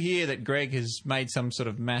you hear that Greg has made some sort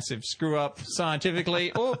of massive screw-up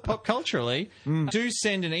scientifically or pop culturally, do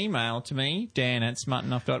send an email to me,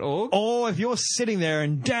 dan@smartenough.org. Or if you're sitting there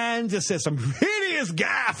and Dan just says some hideous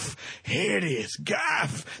gaff,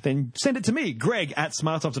 then send it to me,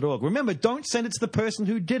 greg@smartenough.org. Remember, don't send it to the person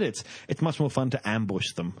who did it. It's much more fun to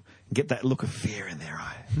ambush them and get that look of fear in their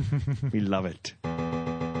eye. We love it.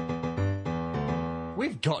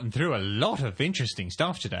 We've gotten through a lot of interesting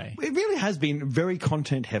stuff today. It really has been very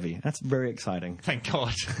content heavy. That's very exciting. Thank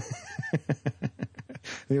God.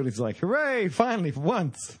 The audience is like, hooray, finally, for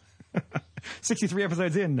once. 63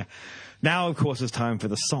 episodes in. Now, of course, it's time for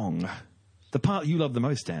the song. The part you love the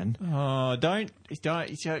most, Dan. Oh, don't.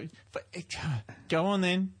 Go on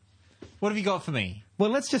then. What have you got for me? Well,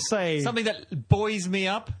 let's just say... Something that buoys me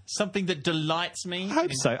up? Something that delights me? I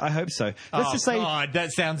hope so. Let's just say... God,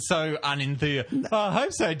 that sounds so unenthused. Oh, I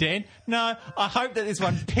hope so, Dan. No, I hope that this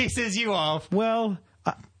one pisses you off. Well,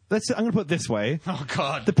 I'm going to put it this way. Oh,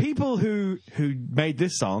 God. The people who made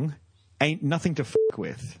this song ain't nothing to fuck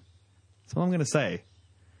with. That's all I'm going to say.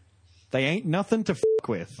 They ain't nothing to fuck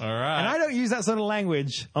with. All right. And I don't use that sort of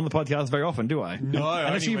language on the podcast very often, do I? No.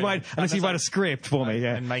 Unless you write a script for me,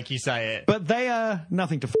 yeah. And make you say it. But they are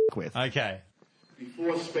nothing to fuck with. Okay.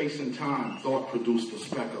 Before space and time, thought produced a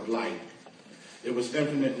speck of light. It was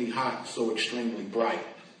infinitely hot, so extremely bright.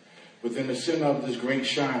 Within the center of this great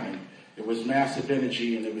shining, it was massive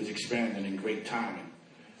energy and it was expanding in great timing.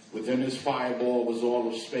 Within this fireball was all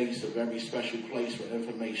of space, a very special place for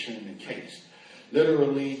information and case.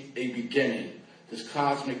 Literally a beginning. This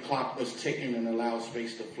cosmic clock was ticking and allowed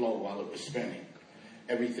space to flow while it was spinning.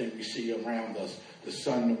 Everything we see around us, the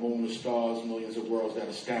sun, the moon, the stars, millions of worlds that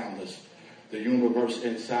astound us. The universe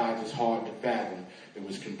inside is hard to fathom. It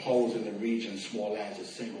was composed in a region small as a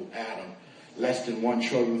single atom. Less than 1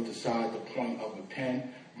 trillionth the size of the point of a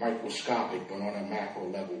pen, microscopic but on a macro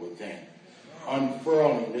level within.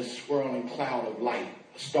 Unfurling this swirling cloud of light,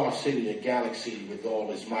 a star city, a galaxy with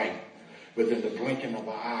all its might. Within the blinking of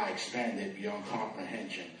an eye, expanded beyond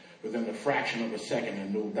comprehension. Within the fraction of a second, a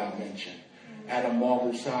new dimension. At a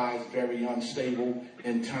marble size, very unstable.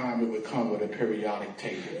 In time, it would come with a periodic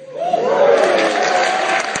table.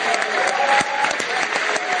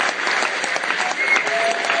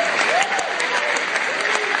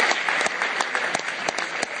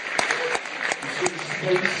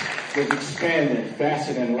 Space was expanding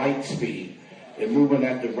faster than light speed and moving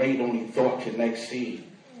at the rate only thought can exceed.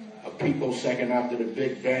 A picosecond after the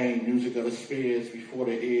Big Bang, music of the spheres before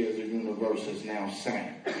the ears, the universe is now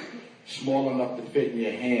sang. Small enough to fit in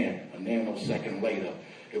your hand, a nanosecond later,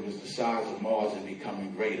 it was the size of Mars and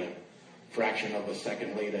becoming greater. Fraction of a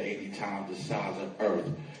second later, 80 times the size of Earth.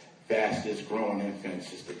 Fastest growing infant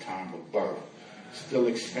since the time of birth. Still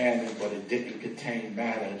expanding, but it didn't contain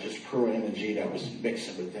matter, just pure energy that was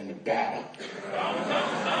mixing within the batter.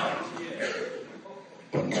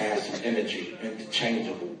 But mass and energy,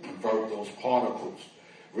 interchangeable, convert those particles,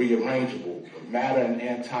 rearrangeable. But matter and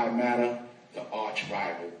antimatter, the arch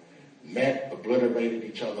rival, met, obliterated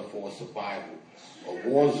each other for survival. A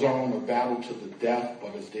war zone, a battle to the death,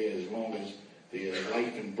 but as long as there is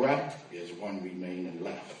life and breath, there's one remaining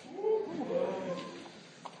left.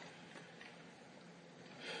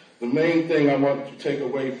 The main thing I want to take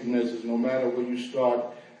away from this is no matter where you start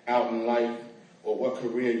out in life or what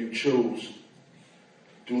career you choose,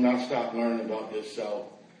 do not stop learning about yourself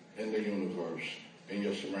and the universe and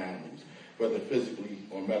your surroundings, whether physically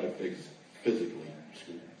or metaphysically.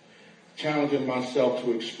 Challenging myself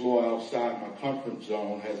to explore outside my comfort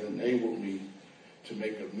zone has enabled me to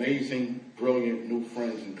make amazing, brilliant new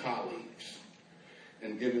friends and colleagues,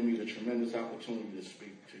 and given me the tremendous opportunity to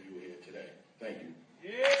speak to you here today. Thank you.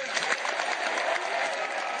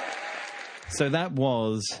 So that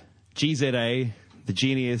was GZA, the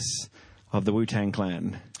genius of the Wu-Tang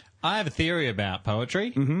Clan. I have a theory about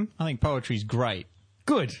poetry. Mm-hmm. I think poetry's great.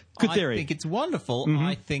 Good theory. I think it's wonderful. Mm-hmm.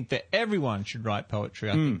 I think that everyone should write poetry.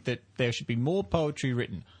 I think that there should be more poetry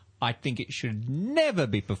written. I think it should never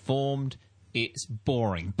be performed. It's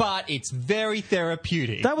boring, but it's very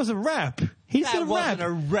therapeutic. That was a rap. He said a rap. Wasn't a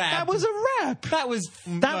rap. That was a rap. That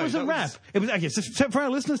was a rap. It was okay. So for our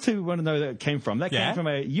listeners to want to know where it came from, that came from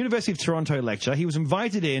a University of Toronto lecture. He was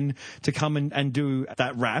invited in to come and do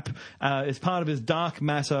that rap as part of his dark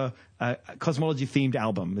matter cosmology themed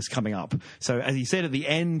album is coming up. So as he said at the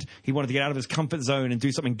end, he wanted to get out of his comfort zone and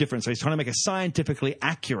do something different. So he's trying to make a scientifically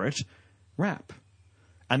accurate rap,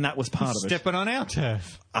 and that was part of it. Stepping on our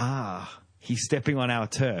turf. He's stepping on our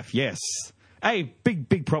turf, yes. Hey,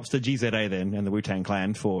 big props to GZA then and the Wu-Tang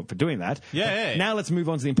Clan for doing that. Yeah. Now let's move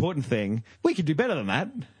on to the important thing. We can do better than that.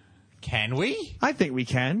 Can we? I think we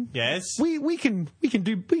can. Yes. We can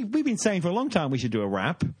do. We've been saying for a long time we should do a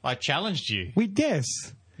rap. I challenged you. We guess.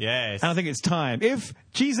 Yes. And I think it's time. If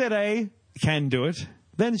GZA can do it,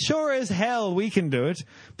 then sure as hell we can do it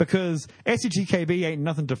because SCTKB ain't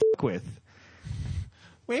nothing to fuck with.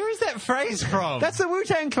 Where is that phrase from? That's the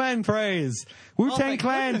Wu-Tang Clan phrase. Wu-Tang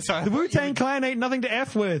Clan. Goodness, The Wu-Tang Clan ain't nothing to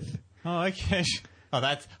F with. Oh, okay. Oh,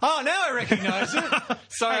 now I recognise it.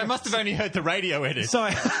 Sorry, I must have only heard the radio edit.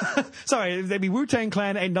 Sorry, they'd be Wu-Tang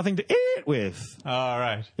Clan ain't nothing to it with. All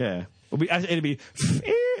right. Yeah. It'd be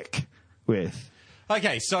ick with.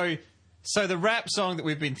 Okay, so the rap song that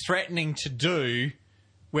we've been threatening to do,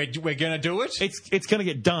 we're going to do it? It's going to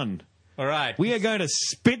get done. All right. We are going to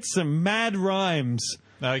spit some mad rhymes.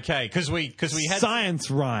 Okay, because we had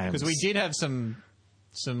science rhymes. Because we did have some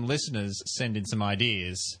listeners send in some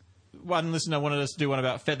ideas. One listener wanted us to do one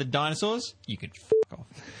about feathered dinosaurs. You could fuck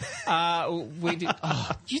off. We did.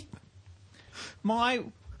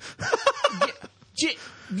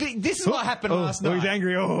 This is what happened last night. He's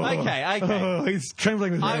angry. Okay. He's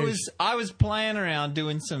trembling with rage. I was playing around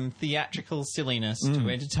doing some theatrical silliness to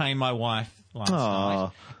entertain my wife last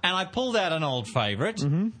night, and I pulled out an old favourite,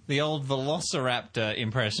 the old Velociraptor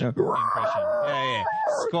impression. Yeah.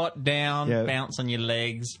 Squat down, bounce on your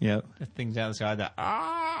legs, things out of the sky, that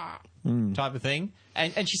type of thing.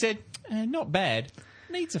 And she said, not bad.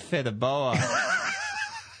 Needs a feather boa.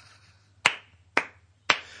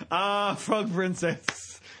 Frog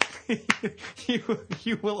Princess.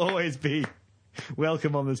 you will always be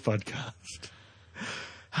welcome on this podcast.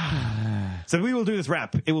 So we will do this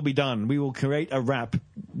rap. It will be done. We will create a rap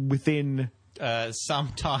within...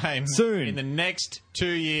 sometime soon. In the next 2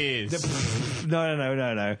 years.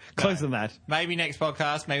 No. Closer than that. Maybe next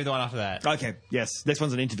podcast, maybe the one after that. Okay, yes. Next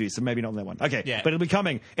one's an interview, so maybe not that one. Okay, yeah. But it'll be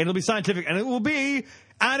coming. It'll be scientific, and it will be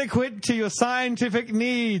adequate to your scientific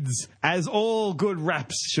needs, as all good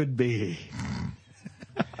raps should be.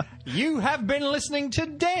 You have been listening to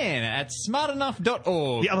Dan at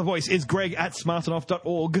smartenough.org. The other voice is Greg at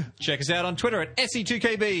smartenough.org. Check us out on Twitter at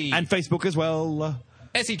SE2KB. And Facebook as well.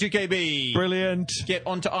 SE2KB. Brilliant. Get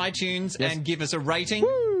onto iTunes and give us a rating.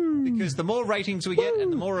 Woo. Because the more ratings we get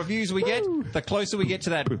and the more reviews we get, the closer we get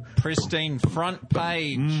to that pristine front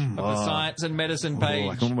page of the Science and Medicine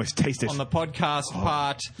page. I can almost taste it. On the podcast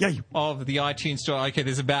part of the iTunes store. Okay,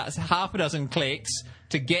 there's about half a dozen clicks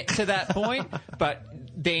to get to that point, but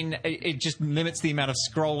then it just limits the amount of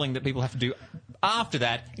scrolling that people have to do after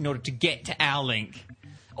that in order to get to our link.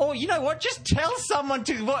 Or, you know what? Just tell someone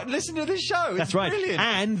to listen to the show. That's right. Brilliant.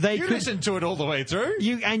 And they could listen to it all the way through.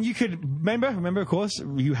 You could remember, of course,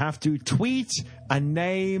 you have to tweet a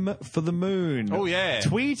name for the moon. Oh, yeah.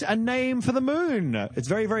 Tweet a name for the moon. It's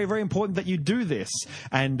very, very, very important that you do this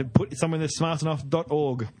and put someone in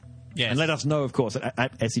smartenough.org. Yes. And let us know, of course,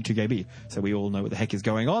 at SE2KB, so we all know what the heck is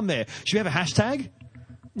going on there. Should we have a hashtag?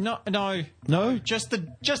 No. Just the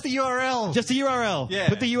URL. Just the URL. Yeah.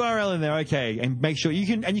 Put the URL in there, okay, and make sure you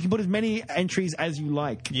can put as many entries as you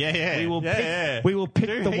like. Yeah. We will pick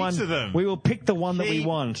Do the heaps one. of them. We will pick the one that we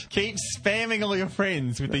want. Keep spamming all your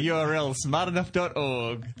friends with the URL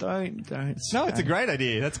smartenough.org. Don't. No, it's a great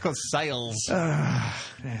idea. That's called sales.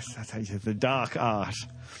 Yes, that's how you say it, the dark art.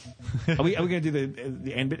 Are we going to do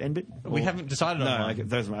the end bit? We haven't decided on one. Okay,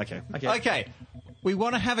 those are okay. Okay. We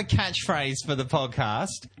want to have a catchphrase for the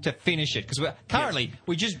podcast to finish it, because currently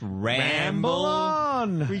we just ramble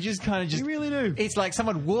on. We just kind of just... We really do. It's like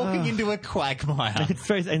someone walking into a quagmire. It's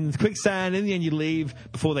very... And quicksand, in the end you leave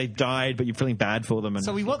before they've died, but you're feeling bad for them. And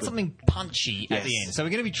so we want something punchy at the end. So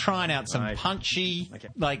we're going to be trying out some punchy,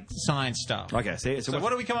 like, science stuff. Okay, so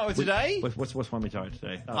what do we come up with today? What's one we tried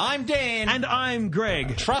today? Oh. I'm Dan. And I'm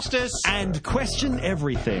Greg. Trust us. And question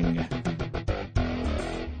everything.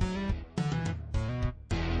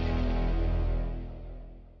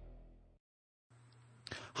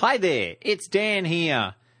 Hi there, it's Dan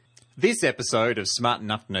here. This episode of Smart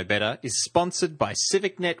Enough to Know Better is sponsored by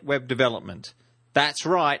CivicNet Web Development. That's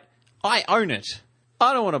right, I own it.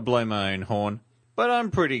 I don't want to blow my own horn, but I'm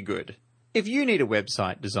pretty good. If you need a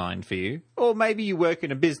website designed for you, or maybe you work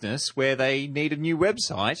in a business where they need a new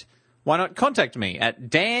website, why not contact me at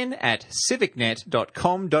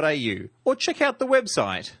dan@civicnet.com.au or check out the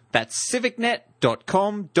website. That's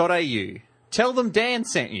civicnet.com.au. Tell them Dan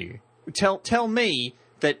sent you. Tell me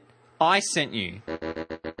that I sent you. And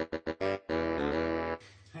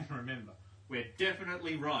remember, we're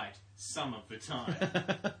definitely right some of the time.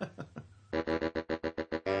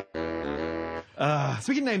 So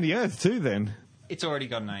we can name the Earth too, then. It's already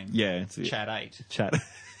got a name. Yeah, it's Chad 8. Chat.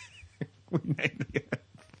 We named the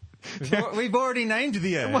Earth. We've already named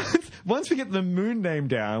the Earth. Once we get the moon name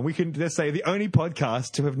down, we can just say the only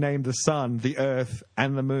podcast to have named the sun, the Earth,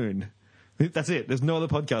 and the moon. That's it. There's no other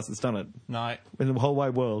podcast that's done it No. in the whole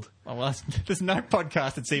wide world. Oh, well, there's no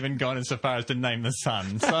podcast that's even gone as far as to name the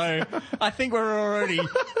sun. So I think we're already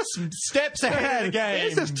some steps ahead of the game.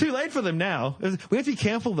 It's just too late for them now. We have to be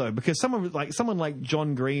careful though, because someone like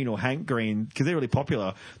John Green or Hank Green, because they're really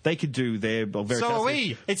popular, they could do their very. So are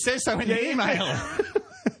we. It says so in the email.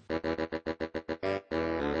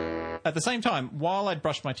 At the same time, while I'd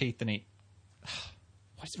brushed my teeth and eat.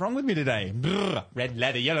 What's wrong with me today? Brrr, red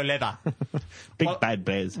leather, yellow leather. Big bad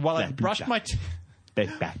bears. While I brushed my teeth.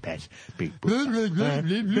 Big bad bears. Big.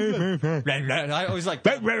 I always like.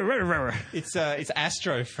 It's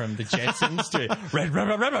Astro from the Jetsons to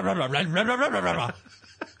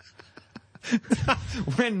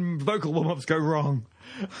When vocal warm-ups go wrong.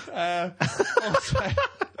 Also,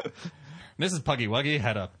 Mrs. Puggy Wuggy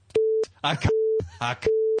had a all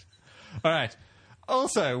right.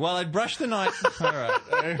 Also, while I brushed the night... All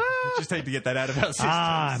right. Just need to get that out of our systems.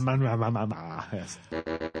 Yes.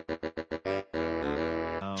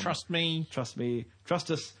 Trust me. Trust me.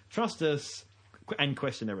 Trust us, and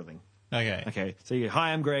question everything. Okay. Okay. So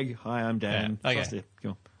hi, I'm Greg. Hi, I'm Dan. Yeah, okay. Trust it.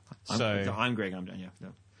 Cool. I'm Greg. I'm Dan. Yeah.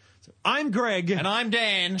 No. So I'm Greg. And I'm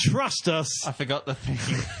Dan. Trust us. I forgot the thing.